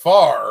drive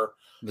far.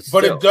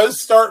 But it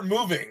does start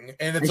moving,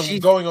 and it's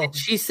going on.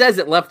 She says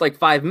it left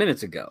 5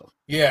 minutes ago.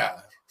 Yeah.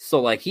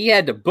 So he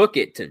had to book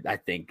it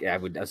I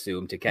would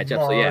assume to catch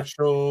up.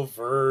 Marshall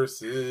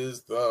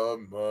versus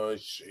the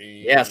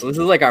Machine. Yeah, so this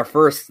is our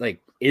first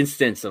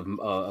instance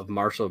of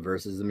Marshall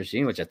versus the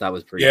Machine, which I thought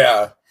was pretty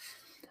cool.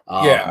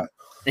 Yeah.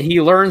 And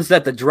he learns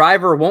that the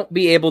driver won't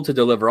be able to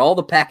deliver all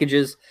the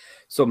packages,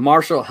 so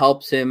Marshall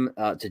helps him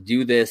to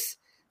do this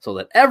so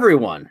that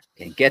everyone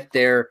can get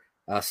their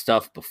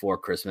stuff before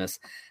Christmas.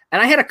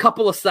 And I had a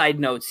couple of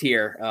side notes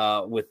here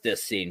with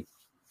this scene.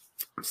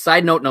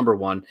 Side note number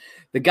one,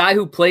 the guy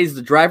who plays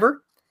the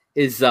driver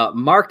is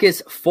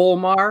Marcus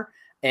Folmar.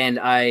 and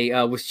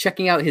I was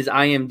checking out his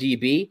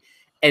IMDb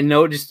and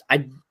noticed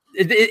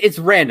it's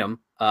random.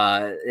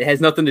 It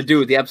has nothing to do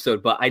with the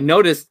episode, but I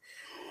noticed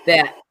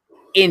that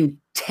in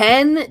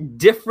 10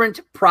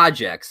 different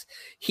projects,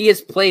 he has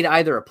played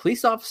either a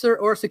police officer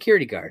or a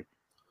security guard.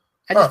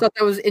 I just thought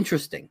that was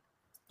interesting.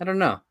 I don't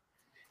know.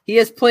 He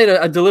has played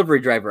a delivery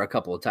driver a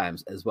couple of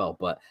times as well,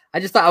 but I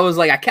just thought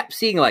I kept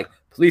seeing like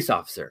police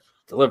officer,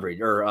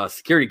 delivery, or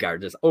security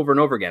guard just over and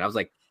over again. I was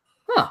like,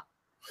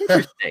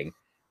 interesting.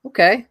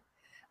 Okay.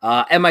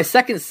 And my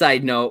second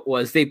side note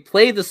was they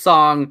play the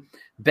song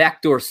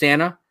Backdoor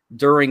Santa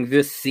during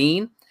this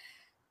scene.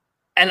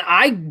 And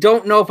I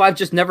don't know if I've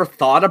just never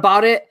thought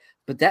about it,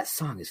 but that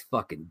song is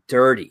fucking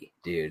dirty,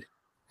 dude.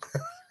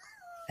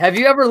 Have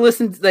you ever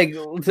listened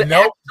to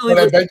nope, but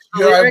I bet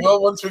you I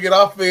will once we get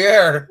off the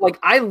air. Like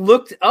I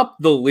looked up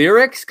the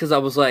lyrics because I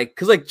was like,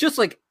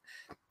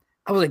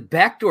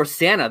 Backdoor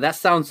Santa, that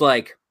sounds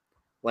like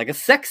a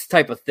sex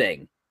type of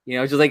thing. You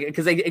know,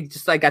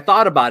 I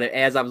thought about it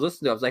as I was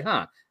listening to it. I was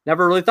like,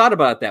 never really thought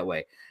about it that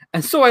way.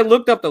 And so I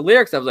looked up the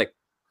lyrics. I was like,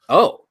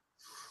 oh,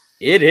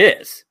 it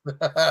is.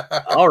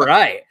 All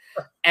right.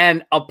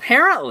 And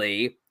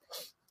apparently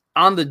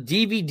on the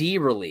DVD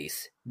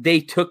release, they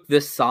took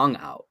this song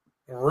out.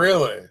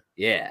 Really?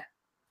 Yeah.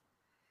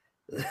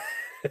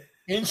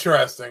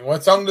 Interesting.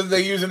 What song did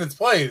they use in its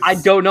place? I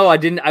don't know.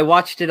 I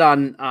watched it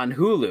on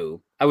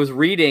Hulu. I was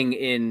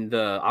reading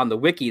on the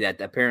wiki that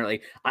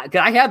apparently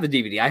I have the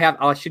DVD.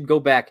 I should go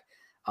back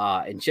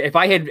and if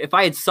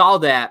I had saw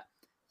that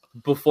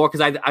before,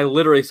 because I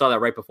literally saw that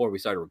right before we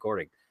started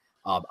recording.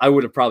 I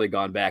would have probably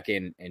gone back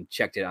in and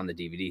checked it on the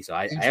DVD. So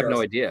I have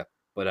no idea.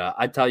 But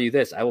I tell you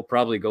this, I will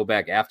probably go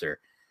back after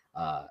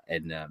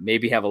and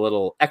maybe have a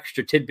little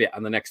extra tidbit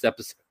on the next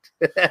episode.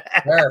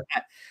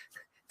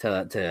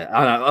 to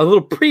a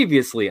little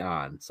previously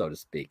on, so to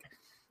speak.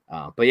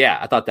 But yeah,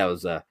 I thought that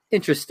was a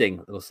interesting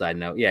little side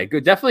note. Yeah,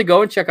 good. Definitely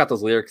go and check out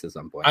those lyrics at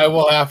some point. I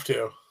will have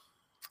to.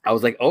 I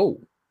was like, oh,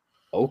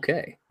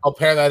 okay. I'll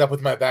pair that up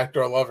with my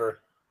Backdoor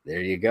Lover.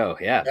 There you go.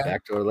 Yeah,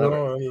 Backdoor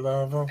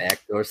Lover.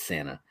 Backdoor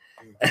Santa.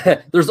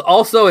 There's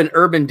also an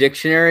Urban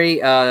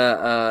Dictionary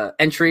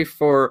entry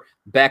for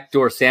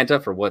Backdoor Santa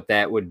for what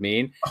that would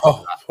mean.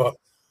 Oh,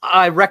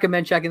 I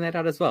recommend checking that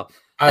out as well.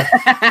 I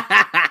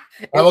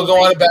will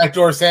go on a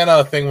Backdoor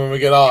Santa thing when we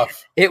get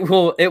off. It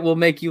will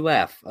make you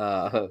laugh.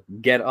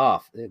 Get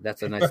off.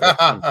 That's a nice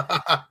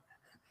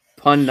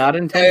pun, not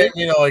intended.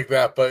 You know, like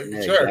that, but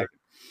yeah, sure.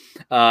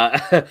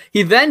 Exactly.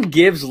 He then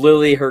gives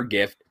Lily her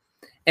gift,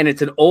 and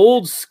it's an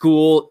old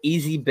school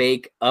easy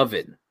bake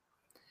oven.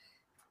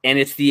 And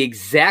it's the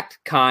exact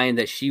kind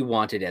that she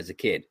wanted as a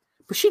kid.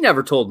 But she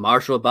never told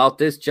Marshall about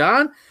this,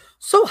 John.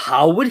 So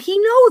how would he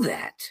know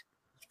that?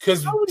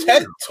 Because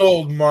Ted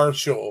told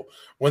Marshall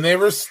when they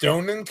were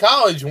stoned in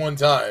college one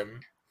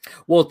time.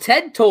 Well,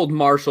 Ted told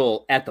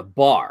Marshall at the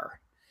bar.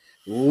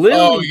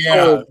 Lily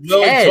told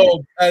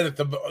Ted at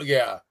the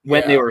bar.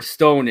 When they were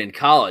stoned in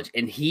college.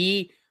 And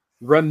he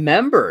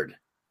remembered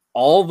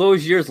all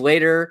those years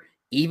later,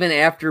 even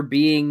after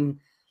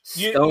being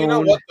stoned. You know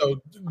what, though?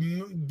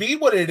 Be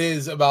what it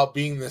is about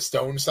being the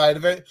stone side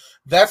of it.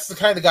 That's the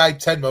kind of guy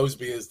Ted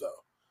Mosby is, though.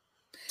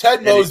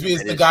 Ted Mosby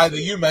is the guy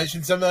that you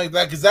mentioned, something like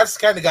that, because that's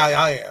the kind of guy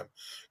I am.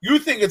 You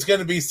think it's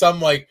going to be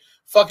some, like,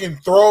 fucking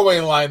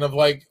throwaway line of,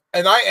 like,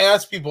 and I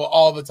ask people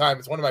all the time,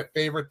 it's one of my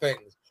favorite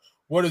things.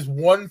 What is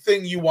one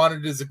thing you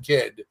wanted as a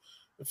kid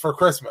for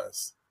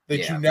Christmas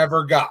that you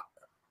never got?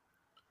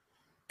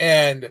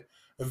 And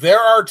there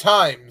are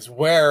times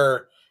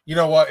where, you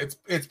know what,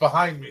 it's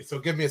behind me, so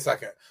give me a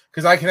second,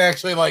 because I can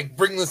actually, like,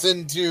 bring this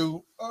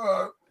into,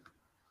 no,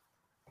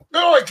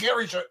 I can't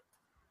reach it.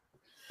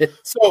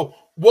 So,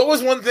 what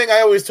was one thing I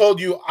always told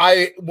you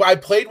I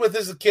played with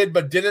as a kid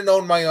but didn't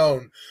own my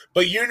own?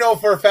 But you know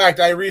for a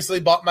fact I recently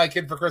bought my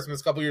kid for Christmas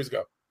a couple years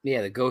ago.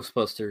 Yeah, the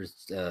Ghostbusters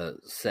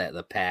set,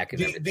 the pack. And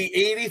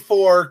the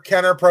 84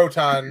 Kenner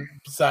Proton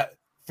set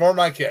for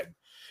my kid.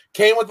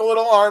 Came with a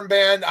little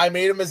armband. I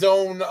made him his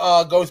own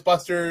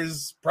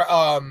Ghostbusters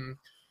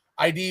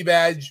ID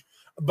badge.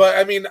 But,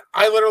 I mean,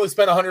 I literally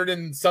spent $100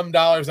 and some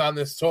on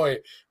this toy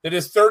that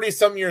is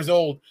 30-some years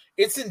old.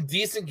 It's in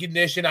decent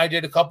condition. I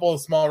did a couple of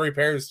small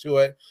repairs to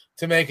it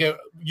to make it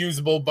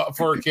usable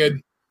for a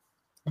kid.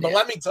 But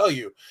let me tell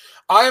you,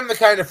 I am the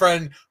kind of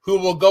friend who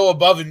will go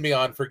above and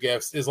beyond for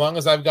gifts as long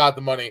as I've got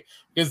the money,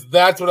 because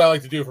that's what I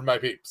like to do for my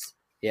peeps.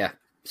 Yeah,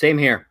 same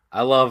here.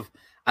 I love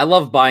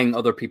buying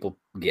other people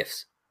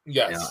gifts.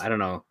 Yes. You know, I don't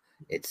know.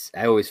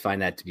 I always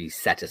find that to be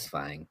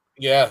satisfying.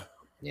 Yeah.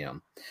 You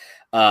know.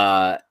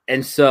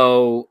 And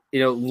so,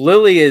 you know,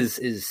 Lily is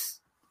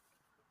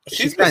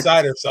she's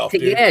beside herself,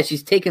 dude. Yeah,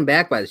 she's taken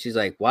back by this. She's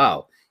like,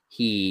 wow,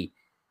 he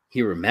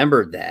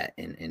remembered that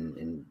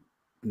and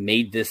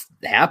made this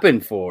happen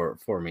for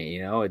me.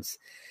 You know, it's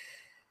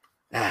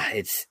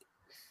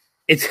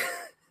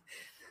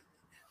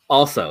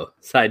also,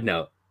 side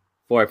note,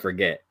 before I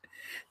forget,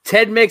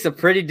 Ted makes a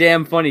pretty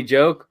damn funny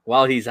joke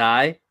while he's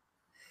high.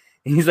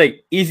 He's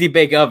like, easy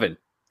bake oven.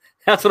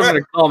 That's what I'm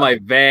going to call my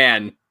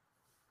van.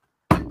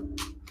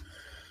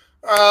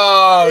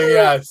 Oh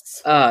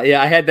yes.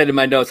 Yeah, I had that in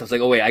my notes. I was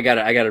like, oh wait, I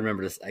gotta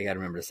remember this. I gotta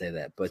remember to say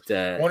that. But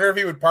Wonder if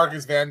he would park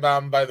his van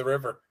down by the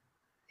river.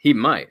 he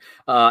might.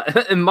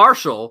 And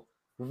Marshall,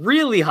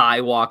 really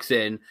high, walks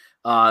in.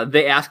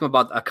 They ask him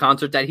about a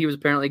concert that he was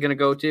apparently going to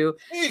go to.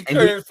 He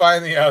couldn't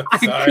find the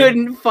outside. I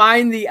couldn't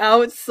find the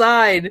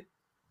outside.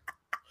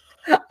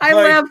 I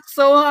laughed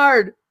so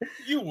hard.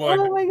 You would.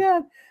 Oh my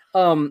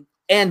god.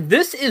 And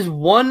this is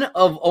one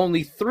of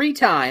only 3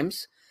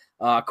 times,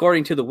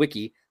 according to the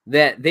wiki,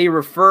 that they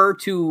refer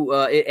to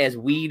it as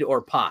weed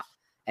or pot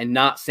and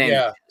not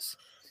sandwiches. Yeah.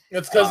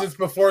 It's because it's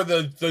before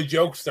the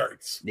joke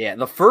starts. Yeah,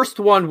 the first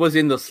one was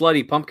in the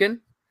Slutty Pumpkin.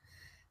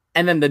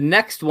 And then the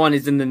next one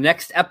is in the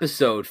next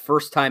episode,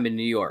 First Time in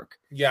New York.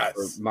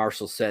 Yes.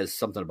 Marshall says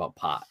something about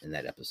pot in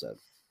that episode.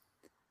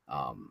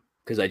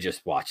 Because I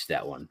just watched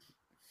that one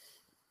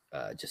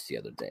just the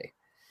other day.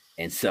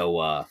 And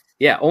so,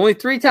 yeah, only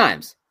 3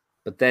 times.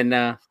 But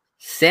then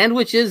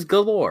sandwiches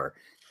galore.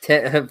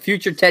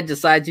 Future Ted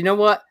decides, you know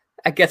what?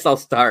 I guess I'll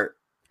start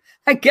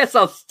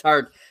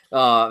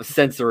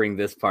censoring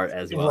this part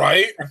as well.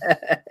 Right?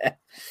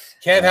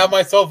 Can't have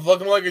myself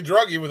looking like a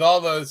druggie with all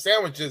the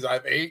sandwiches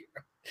I've ate.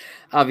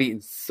 I've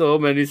eaten so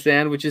many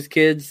sandwiches,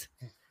 kids.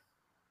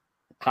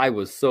 I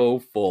was so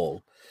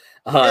full.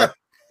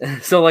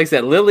 So like I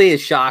said, Lily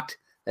is shocked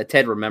that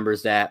Ted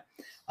remembers that.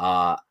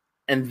 And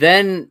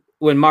then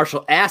when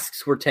Marshall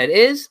asks where Ted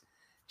is,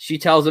 she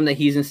tells him that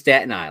he's in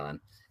Staten Island.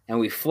 And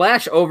we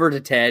flash over to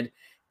Ted,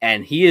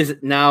 and he is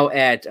now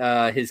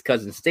at his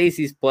cousin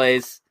Stacy's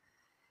place.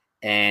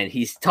 And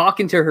he's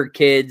talking to her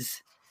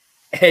kids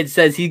and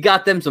says he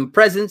got them some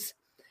presents.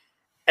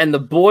 And the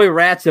boy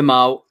rats him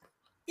out.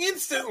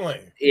 Instantly.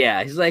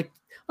 Yeah, he's like,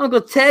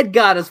 Uncle Ted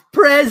got us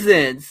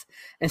presents.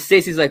 And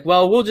Stacy's like,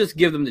 well, we'll just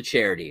give them to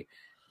charity.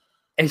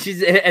 And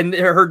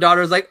her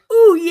daughter's like,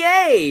 ooh,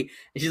 yay.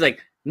 And she's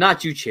like,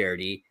 not you,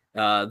 charity.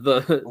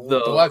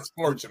 The less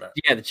fortunate.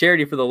 Yeah, the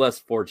charity for the less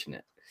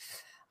fortunate.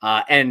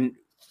 And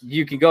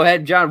you can go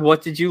ahead, John.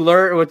 What did you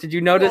learn? What did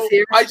you notice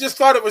here? I just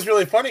thought it was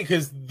really funny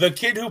because the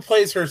kid who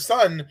plays her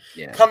son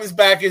comes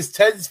back as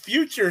Ted's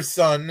future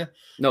son.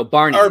 No,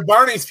 Barney. Or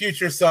Barney's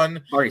future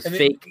son. Barney's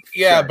fake.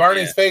 Yeah,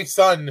 Barney's fake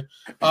son,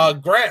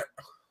 Grant.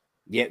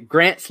 Yeah,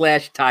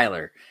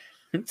 Grant/Tyler.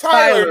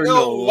 Tyler,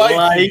 no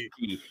likey.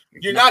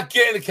 You're not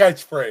getting a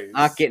catchphrase.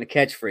 Not getting a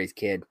catchphrase,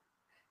 kid.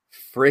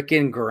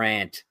 Frickin'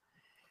 Grant.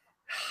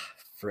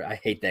 I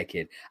hate that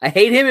kid. I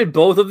hate him in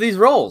both of these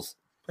roles.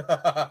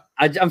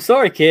 I'm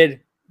sorry, kid.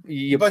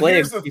 You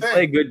play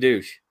a good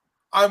douche.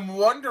 I'm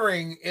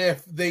wondering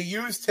if they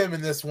used him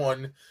in this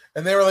one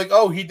and they were like,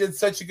 oh, he did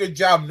such a good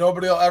job.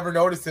 Nobody will ever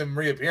notice him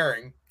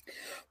reappearing.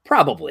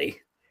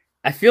 Probably.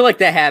 I feel like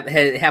that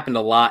had happened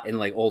a lot in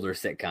like older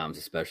sitcoms,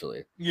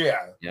 especially.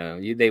 Yeah. You know,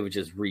 they would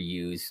just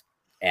reuse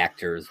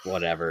actors,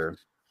 whatever.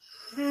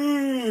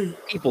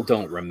 People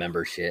don't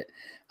remember shit.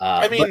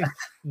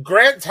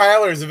 Grant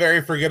Tyler is a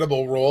very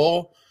forgettable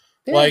role.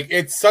 Yeah. Like,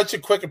 it's such a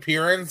quick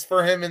appearance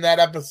for him in that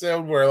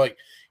episode where, like,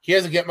 he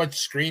doesn't get much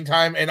screen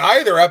time in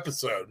either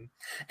episode.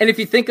 And if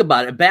you think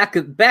about it,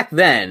 back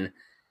then,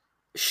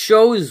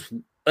 shows,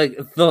 like,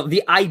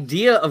 the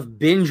idea of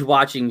binge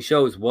watching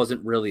shows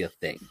wasn't really a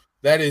thing.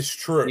 That is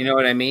true. You know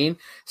what I mean?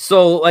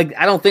 So, like,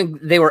 I don't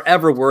think they were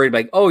ever worried,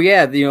 like, oh,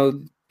 yeah, you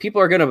know, people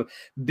are going to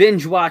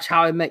binge watch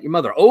How I Met Your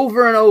Mother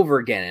over and over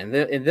again,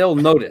 and they'll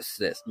notice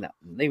this. No,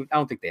 I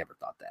don't think they ever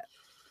thought that.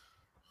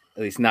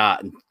 At least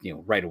not, you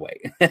know, right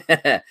away.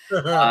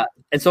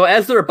 And so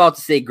as they're about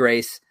to say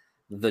grace,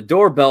 the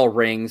doorbell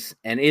rings,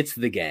 and it's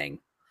the gang.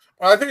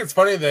 Well, I think it's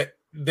funny that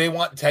they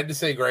want Ted to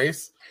say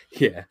grace.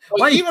 Yeah.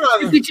 Like,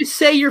 did you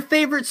say your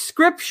favorite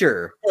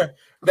scripture?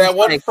 That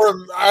one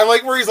from, I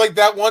like where he's like,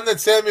 that one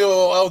that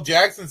Samuel L.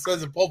 Jackson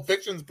says in Pulp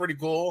Fiction is pretty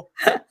cool.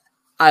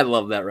 I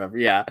love that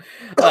reference. Yeah.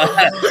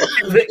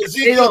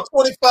 Ezekiel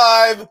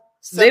 25.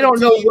 17. They don't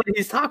know what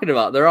he's talking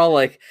about. They're all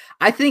like,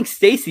 I think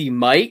Stacy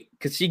might,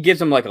 because she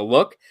gives him like a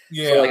look.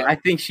 Yeah. So, like, I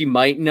think she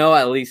might know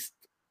at least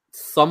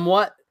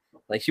somewhat.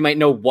 Like, she might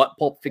know what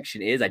Pulp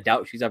Fiction is. I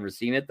doubt she's ever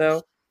seen it,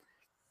 though.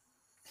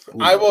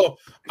 Ooh.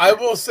 I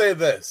will say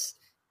this.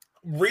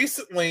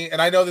 Recently, and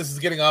I know this is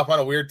getting off on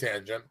a weird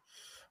tangent.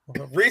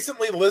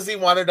 Recently, Lizzie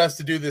wanted us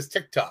to do this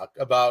TikTok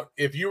about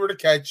if you were to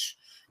catch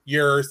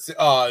your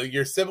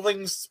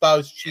sibling's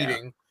spouse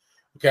cheating.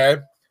 Yeah.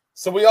 Okay.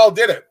 So we all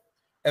did it.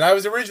 And I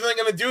was originally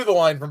going to do the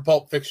line from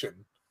Pulp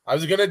Fiction. I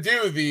was going to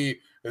do the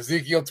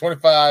Ezekiel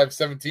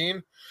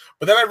 25:17.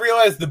 But then I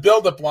realized the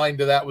build-up line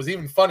to that was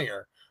even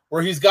funnier,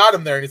 where he's got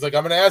him there and he's like,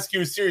 I'm going to ask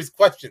you serious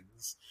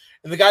questions.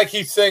 And the guy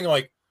keeps saying,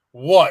 like,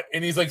 what?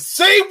 And he's like,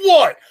 say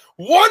what?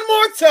 One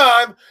more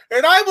time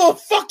and I will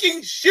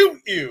fucking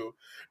shoot you.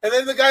 And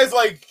then the guy's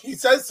like, he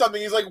says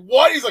something. He's like,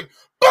 what? He's like,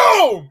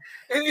 boom!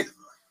 And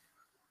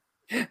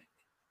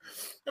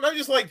I'm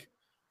just like,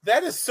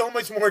 that is so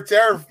much more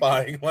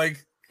terrifying.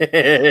 Like, why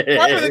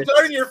with a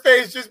gun in your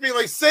face just being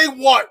like, say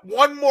what?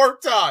 One more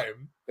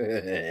time.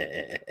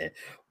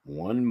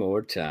 One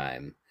more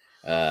time.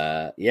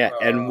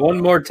 And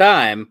one more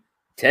time,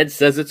 Ted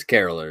says it's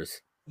carolers.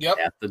 Yep.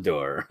 At the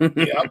door.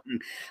 Yep.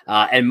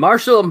 And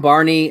Marshall and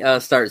Barney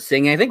start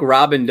singing. I think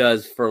Robin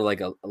does for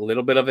like a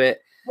little bit of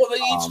it. Well, they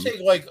each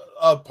take like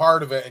a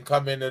part of it and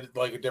come in at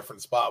like a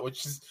different spot,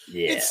 which is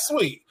it's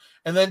sweet.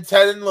 And then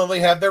Ted and Lily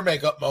have their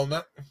makeup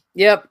moment.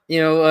 Yep.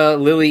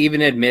 Lily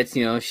even admits,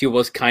 she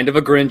was kind of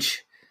a Grinch.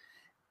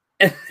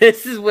 And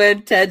this is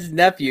when Ted's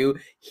nephew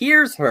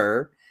hears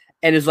her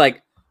and is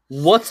like,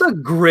 "What's a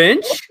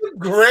Grinch?" What's a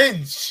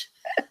Grinch?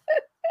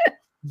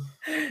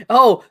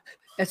 Oh,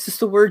 that's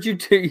just a word you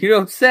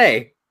don't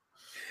say.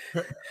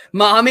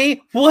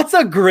 Mommy, what's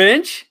a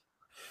Grinch?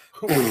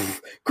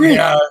 Grinch,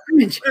 Yeah.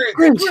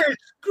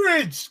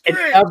 Grinch. And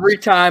every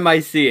time I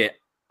see it,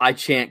 I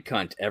chant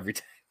cunt every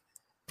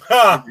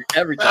time.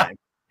 Every time.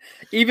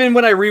 Even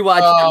when I rewatched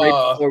it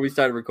right before we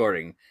started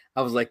recording,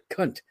 I was like,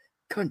 cunt.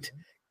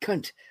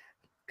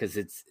 Because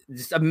it's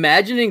just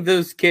imagining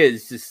those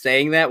kids just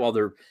saying that while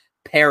their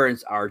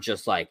parents are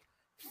just like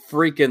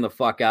freaking the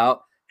fuck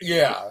out.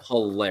 Yeah. It's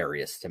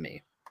hilarious to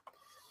me.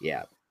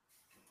 Yeah.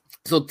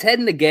 So Ted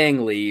and the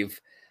gang leave,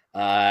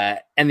 and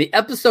the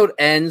episode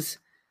ends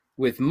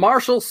with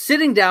Marshall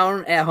sitting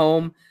down at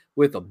home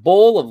with a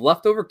bowl of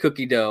leftover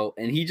cookie dough,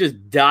 and he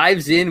just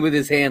dives in with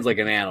his hands like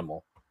an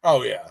animal.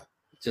 Oh, yeah.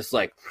 Just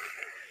like,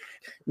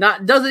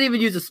 doesn't even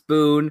use a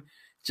spoon,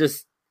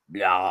 just,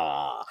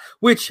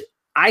 which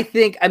I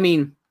think,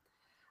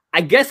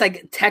 I guess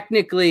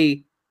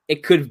technically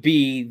it could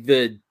be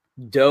the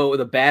dough,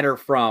 the batter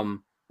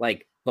from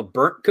like the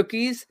burnt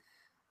cookies.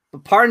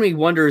 But part of me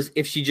wonders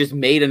if she just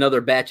made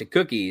another batch of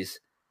cookies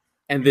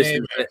and this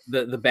is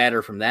the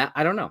batter from that.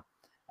 I don't know.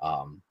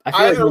 I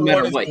feel like no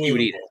matter what, he would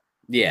eat it.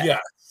 Yeah. Yes.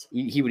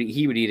 He would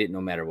eat it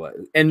no matter what.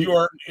 And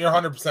you're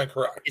 100%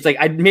 correct. It's like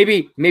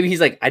maybe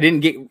he's like, I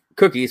didn't get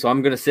cookies, so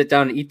I'm gonna sit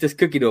down and eat this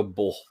cookie dough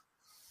bowl.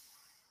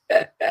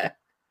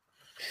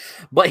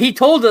 But he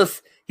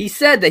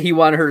said that he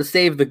wanted her to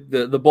save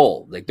the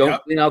bowl. Like,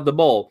 don't clean out the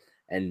bowl.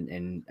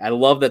 And I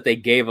love that they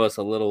gave us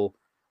a little,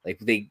 like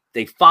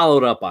they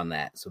followed up on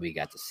that, so we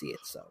got to see it.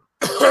 So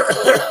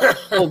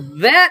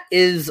that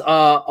is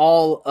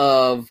all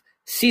of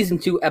season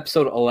 2,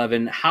 episode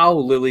 11, How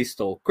Lily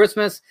Stole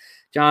Christmas.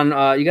 John,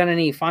 you got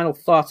any final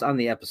thoughts on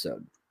the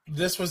episode?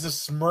 This was a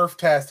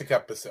Smurf-tastic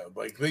episode.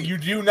 Like, you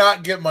do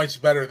not get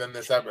much better than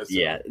this episode.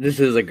 Yeah, this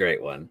is a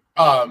great one.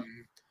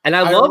 And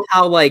I love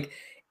how like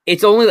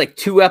it's only like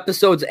 2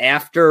 episodes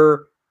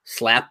after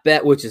Slap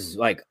Bet, which is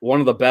like one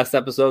of the best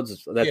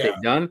episodes that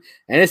they've done,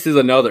 and this is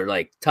another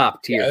like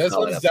top tier. Yeah, this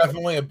one's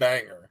definitely a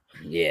banger.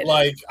 Yeah,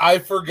 like I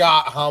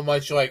forgot how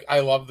much like I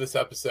love this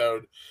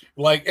episode.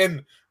 Like,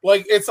 and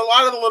like it's a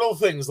lot of the little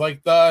things,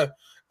 like the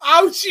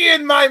ouchie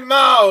in my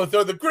mouth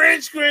or the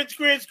Grinch.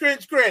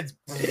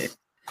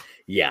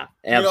 Yeah,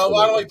 absolutely. A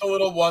lot of like the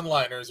little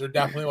one-liners are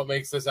definitely what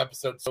makes this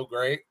episode so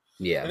great.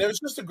 Yeah, and it was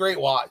just a great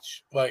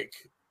watch. Like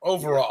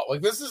overall,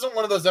 like this isn't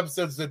one of those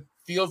episodes that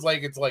feels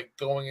like it's like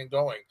going and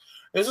going.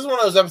 This is one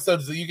of those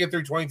episodes that you get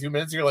through 22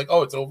 minutes and you're like,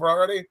 oh, it's over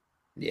already.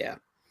 Yeah,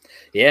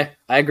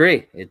 I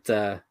agree. It's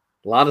a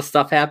lot of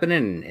stuff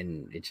happening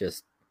and it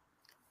just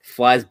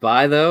flies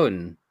by though,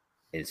 and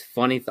it's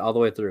funny all the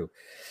way through.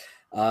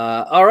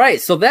 All right,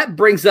 so that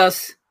brings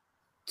us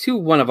to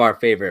one of our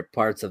favorite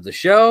parts of the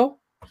show,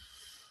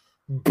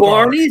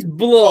 Barney's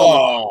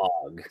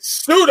blog.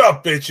 Suit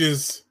up,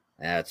 bitches.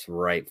 That's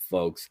right,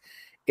 folks.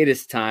 It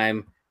is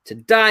time to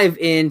dive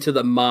into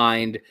the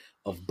mind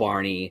of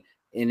Barney.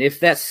 And if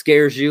that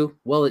scares you,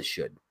 well, it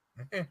should.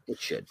 It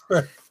should.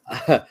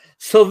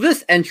 So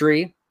this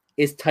entry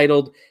is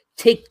titled,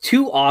 Take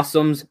 2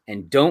 Awesomes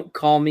and Don't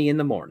Call Me in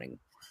the Morning.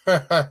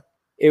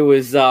 It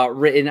was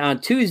written on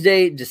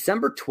Tuesday,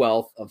 December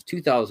 12th of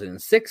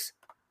 2006.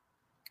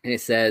 And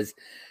it says,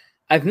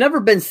 I've never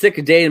been sick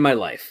a day in my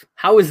life.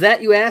 How is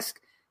that, you ask?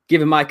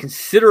 Given my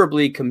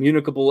considerably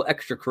communicable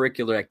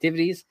extracurricular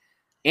activities?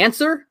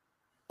 Answer,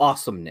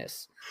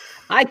 awesomeness.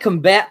 I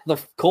combat the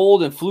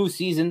cold and flu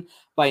season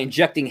by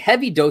injecting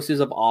heavy doses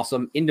of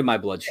awesome into my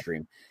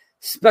bloodstream.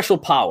 Special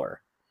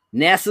power.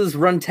 NASA's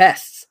run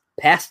tests.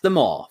 Passed them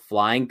all.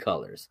 Flying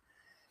colors.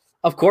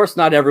 Of course,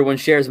 not everyone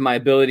shares my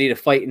ability to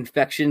fight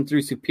infection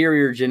through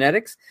superior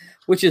genetics,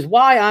 which is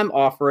why I'm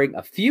offering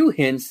a few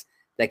hints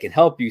that can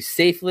help you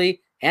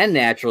safely and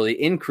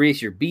naturally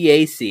increase your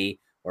BAC,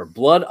 or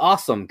blood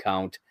awesome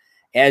count,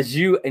 as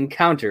you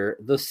encounter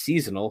the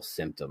seasonal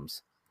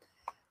symptoms.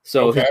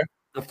 So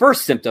the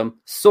first symptom,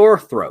 sore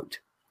throat.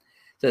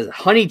 It says,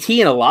 honey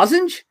tea and a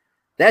lozenge?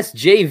 That's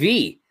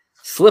JV.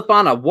 Slip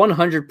on a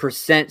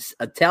 100%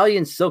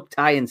 Italian silk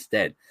tie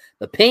instead.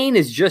 The pain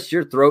is just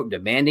your throat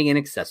demanding an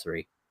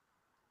accessory.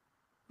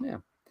 Yeah.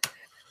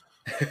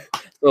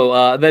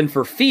 So then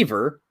for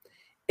fever,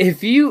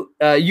 if you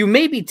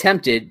may be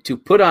tempted to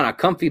put on a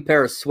comfy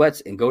pair of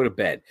sweats and go to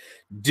bed.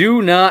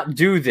 Do not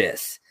do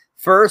this.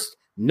 First,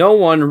 no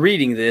one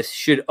reading this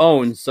should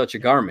own such a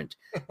garment.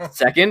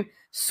 Second,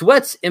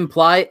 sweats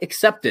imply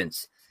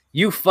acceptance.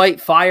 You fight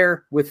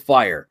fire with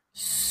fire.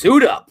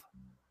 Suit up.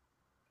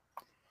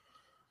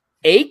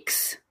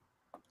 Aches,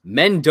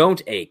 men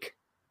don't ache.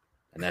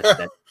 And that's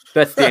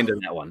the end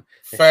of that one.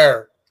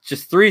 Fair.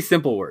 Just 3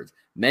 simple words.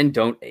 Men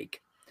don't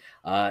ache.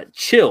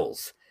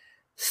 Chills.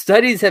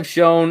 Studies have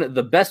shown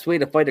the best way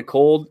to fight a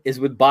cold is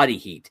with body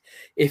heat.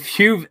 If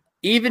you've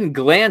even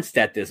glanced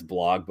at this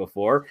blog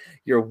before,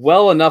 you're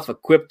well enough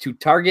equipped to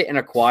target and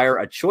acquire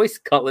a choice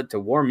cutlet to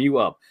warm you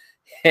up.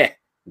 Heh,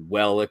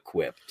 well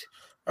equipped.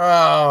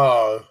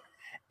 Oh.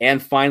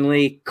 And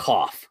finally,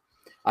 cough.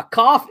 A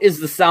cough is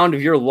the sound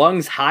of your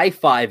lungs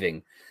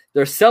high-fiving.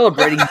 They're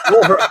celebrating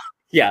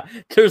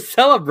they're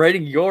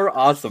celebrating your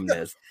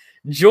awesomeness.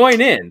 Join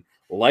in.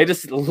 Light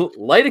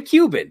a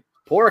Cuban,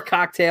 pour a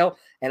cocktail,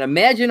 and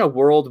imagine a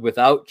world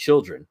without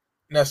children.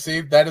 Now,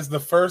 see, that is the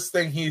first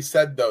thing he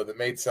said, though, that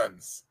made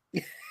sense.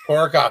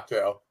 Pour a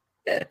cocktail.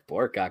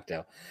 Pour a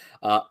cocktail.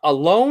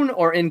 Alone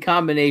or in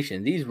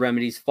combination, these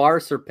remedies far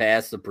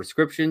surpass the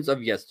prescriptions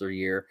of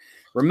yesteryear.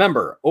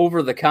 Remember,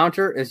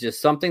 over-the-counter is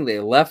just something they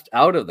left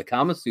out of the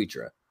Kama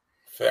Sutra.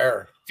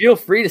 Fair. Feel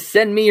free to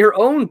send me your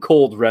own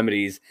cold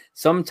remedies.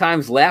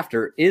 Sometimes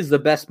laughter is the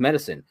best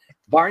medicine.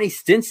 Barney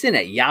Stinson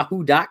at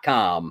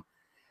yahoo.com.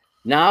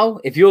 Now,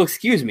 if you'll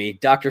excuse me,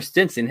 Dr.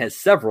 Stinson has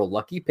several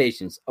lucky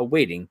patients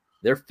awaiting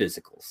their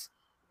physicals.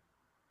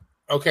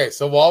 Okay,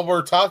 so while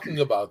we're talking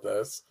about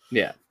this,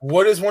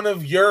 what is one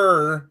of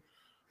your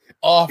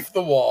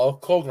off-the-wall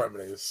cold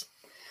remedies?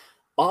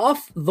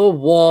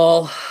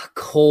 Off-the-wall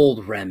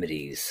cold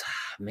remedies.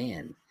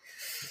 Man,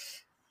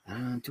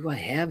 do I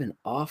have an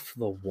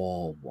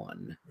off-the-wall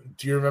one?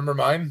 Do you remember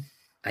mine?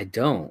 I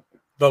don't.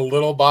 The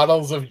little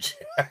bottles of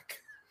Jack.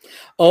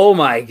 Oh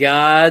my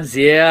God!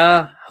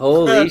 Yeah,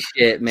 holy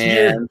shit,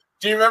 man!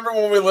 Do you remember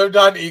when we lived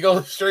on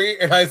Eagle Street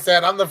and I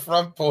sat on the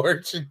front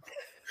porch and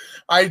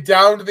I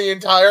downed the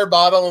entire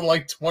bottle in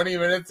like 20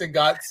 minutes and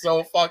got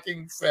so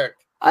fucking sick?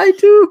 I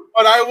do.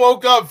 But I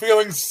woke up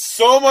feeling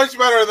so much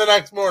better the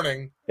next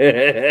morning.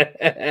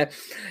 Yeah,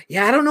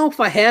 I don't know if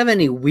I have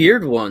any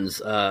weird ones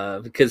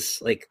because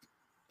like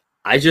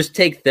I just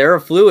take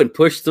Theraflu and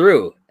push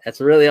through. That's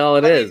really all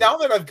it is. Now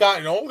that I've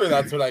gotten older,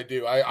 that's what I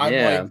do. I'm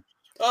like,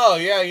 oh,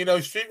 yeah,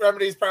 street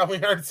remedies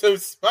probably aren't so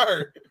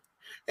smart.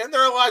 And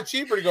they're a lot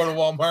cheaper to go to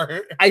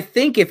Walmart. I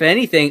think, if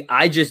anything,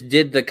 I just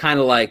did the kind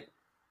of like,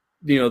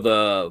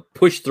 the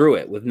push through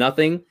it with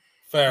nothing.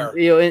 Fair.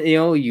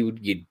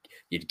 You'd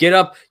get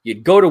up,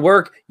 you'd go to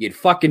work, you'd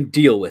fucking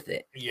deal with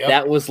it. Yep.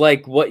 That was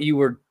like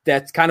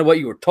that's kind of what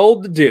you were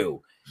told to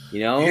do,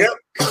 Yep.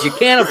 Because you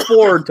can't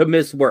afford to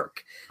miss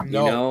work,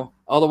 No.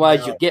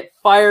 Otherwise you get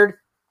fired,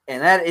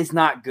 and that is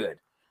not good.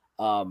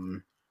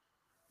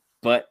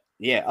 But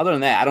yeah, other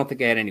than that, I don't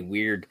think I had any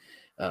weird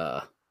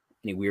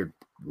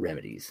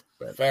remedies.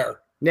 But fair.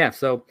 Yeah,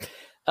 so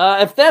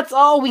if that's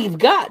all we've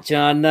got,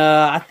 John,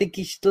 I think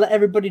you should let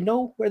everybody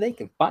know where they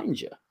can find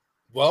you.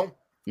 Well,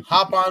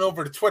 hop on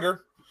over to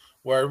Twitter,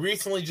 where I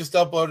recently just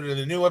uploaded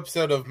a new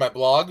episode of my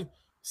blog,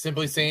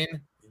 Simply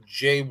Sane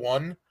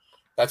J1.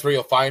 That's where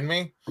you'll find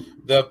me.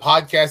 The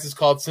podcast is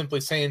called Simply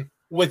Sane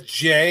with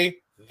Jay,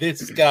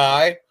 this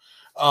guy.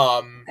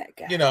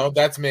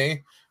 That's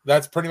me.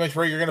 That's pretty much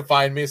where you're going to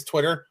find me is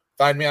Twitter.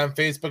 Find me on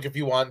Facebook if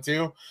you want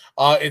to.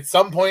 At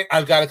some point,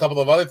 I've got a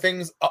couple of other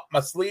things up my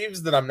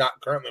sleeves that I'm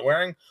not currently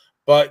wearing,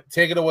 but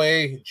take it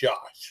away,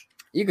 Josh.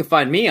 You can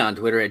find me on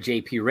Twitter at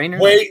JP Rayner.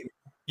 Wait,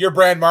 your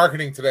brand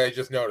marketing today, I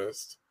just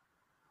noticed.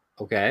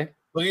 Okay.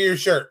 Look at your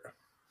shirt.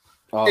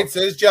 Oh. It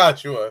says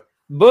Joshua.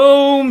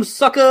 Boom,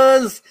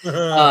 suckers.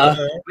 But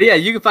yeah,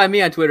 you can find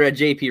me on Twitter at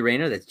JP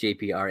Rayner. That's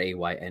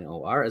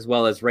JPRAYNOR, as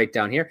well as right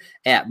down here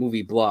at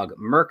Movie Blog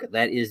Merc.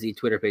 That is the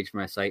Twitter page for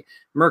my site,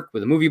 Merc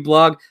with a Movie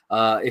Blog.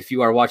 If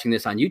you are watching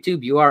this on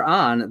YouTube, you are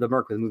on the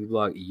Merc with a Movie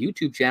Blog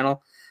YouTube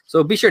channel.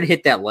 So be sure to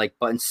hit that like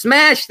button,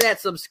 smash that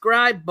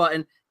subscribe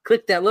button,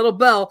 click that little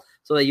bell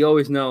so that you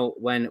always know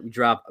when we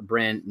drop a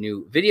brand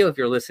new video. If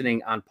you're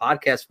listening on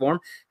podcast form,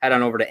 head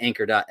on over to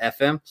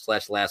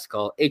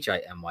anchor.fm/lastcall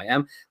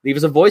HIMYM. Leave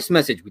us a voice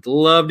message. We'd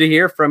love to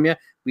hear from you.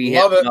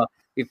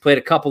 We've played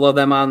a couple of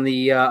them on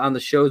the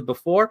shows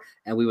before,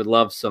 and we would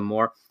love some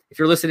more. If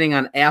you're listening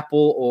on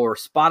Apple or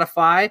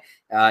Spotify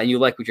and you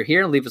like what you're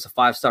hearing, leave us a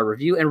 5-star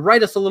review and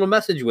write us a little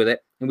message with it,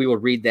 and we will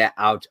read that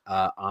out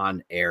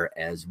on air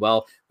as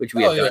well, which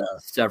we have done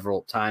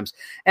several times.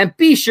 And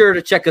be sure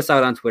to check us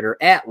out on Twitter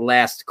at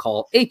Last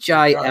Call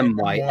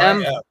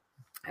HIMYM.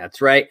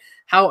 That's right.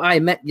 How I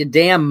Met Your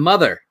Damn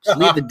Mother. Just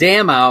leave the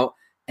damn out,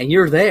 and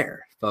you're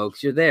there,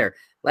 folks. You're there.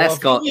 Last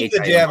Call HIMYM. Leave the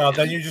damn out,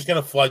 then you're just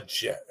gonna flood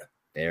shit.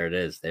 There it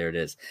is.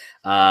 And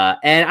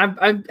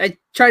I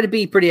try to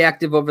be pretty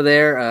active over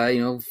there.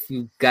 If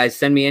you guys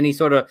send me any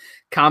sort of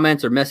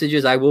comments or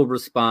messages, I will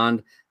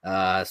respond.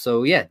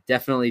 So yeah,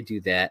 definitely do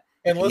that.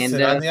 And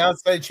listen, on the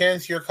outside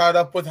chance you're caught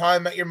up with How I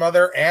Met Your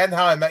Mother and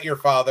How I Met Your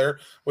Father,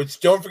 which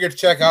don't forget to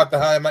check out the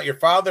How I Met Your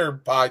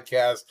Father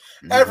podcast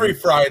every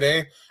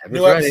Friday.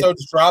 New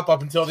episodes drop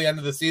up until the end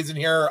of the season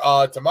here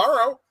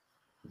tomorrow.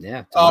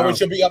 Yeah.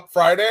 Which will be up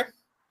Friday.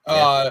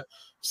 Yeah.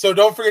 So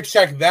don't forget to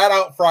check that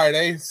out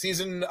Friday,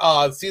 season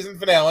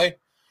finale.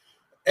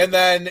 And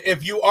then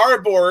if you are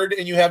bored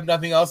and you have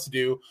nothing else to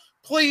do,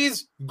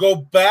 please go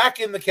back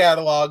in the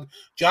catalog.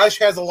 Josh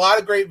has a lot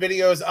of great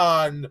videos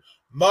on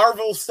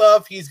Marvel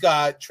stuff. He's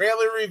got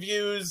trailer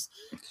reviews.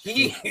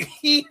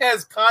 He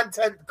has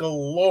content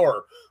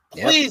galore.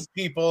 Please,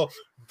 people,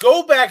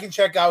 go back and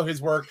check out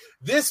his work.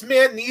 This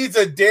man needs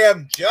a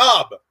damn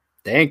job.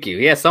 Thank you.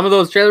 Yeah, some of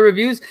those trailer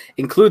reviews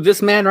include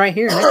this man right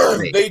here.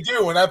 They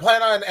do, and I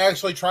plan on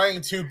actually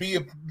trying to be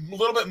a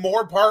little bit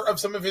more part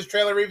of some of his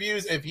trailer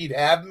reviews if he'd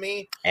have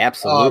me.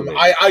 Absolutely.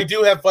 I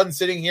do have fun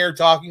sitting here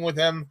talking with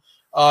him.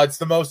 It's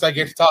the most I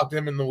get to talk to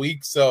him in the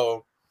week,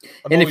 so...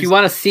 And if you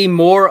want to see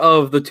more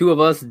of the two of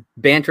us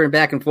bantering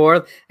back and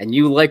forth and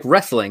you like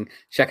wrestling,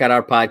 check out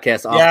our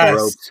podcast, Off the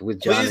Ropes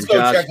with John and Josh. Please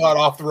go check out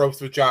Off the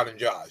Ropes with John and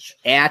Josh.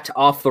 At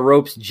Off the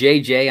Ropes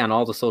JJ on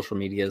all the social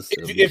medias.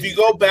 If you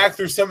go back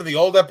through some of the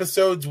old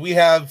episodes, we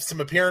have some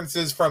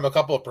appearances from a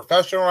couple of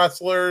professional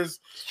wrestlers,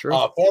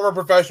 former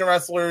professional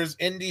wrestlers,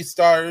 indie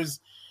stars.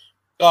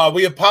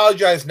 We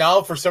apologize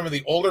now for some of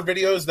the older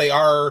videos. They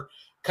are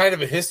kind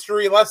of a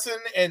history lesson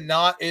and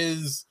not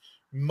as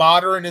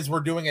modern as we're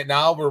doing it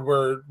now, where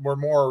we're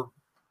more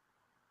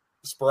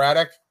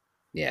sporadic.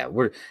 Yeah,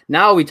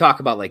 we talk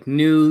about like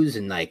news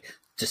and like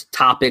just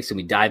topics and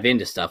we dive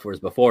into stuff,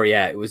 whereas before,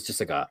 it was just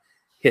like a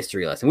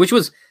history lesson, which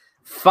was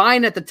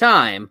fine at the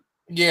time.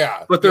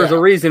 Yeah, but there's a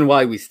reason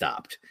why we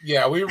stopped.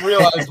 Yeah, we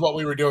realized what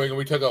we were doing and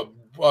we took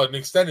an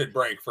extended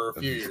break for a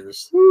few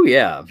years. Ooh,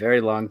 yeah,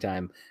 very long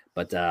time.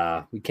 But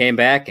we came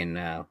back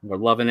and we're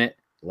loving it.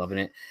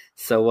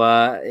 So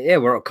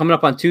we're coming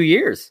up on 2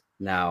 years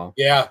now.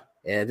 Yeah.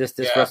 Yeah, this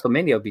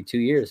WrestleMania will be 2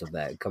 years of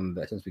that coming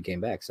back since we came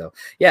back. So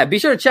yeah, be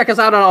sure to check us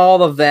out on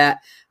all of that.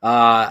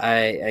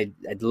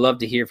 I'd love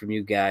to hear from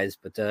you guys,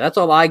 but that's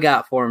all I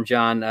got for him,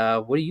 John.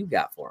 What do you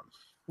got for him?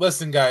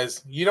 Listen,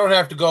 guys, you don't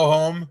have to go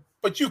home,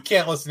 but you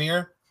can't listen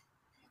here.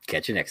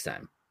 Catch you next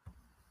time.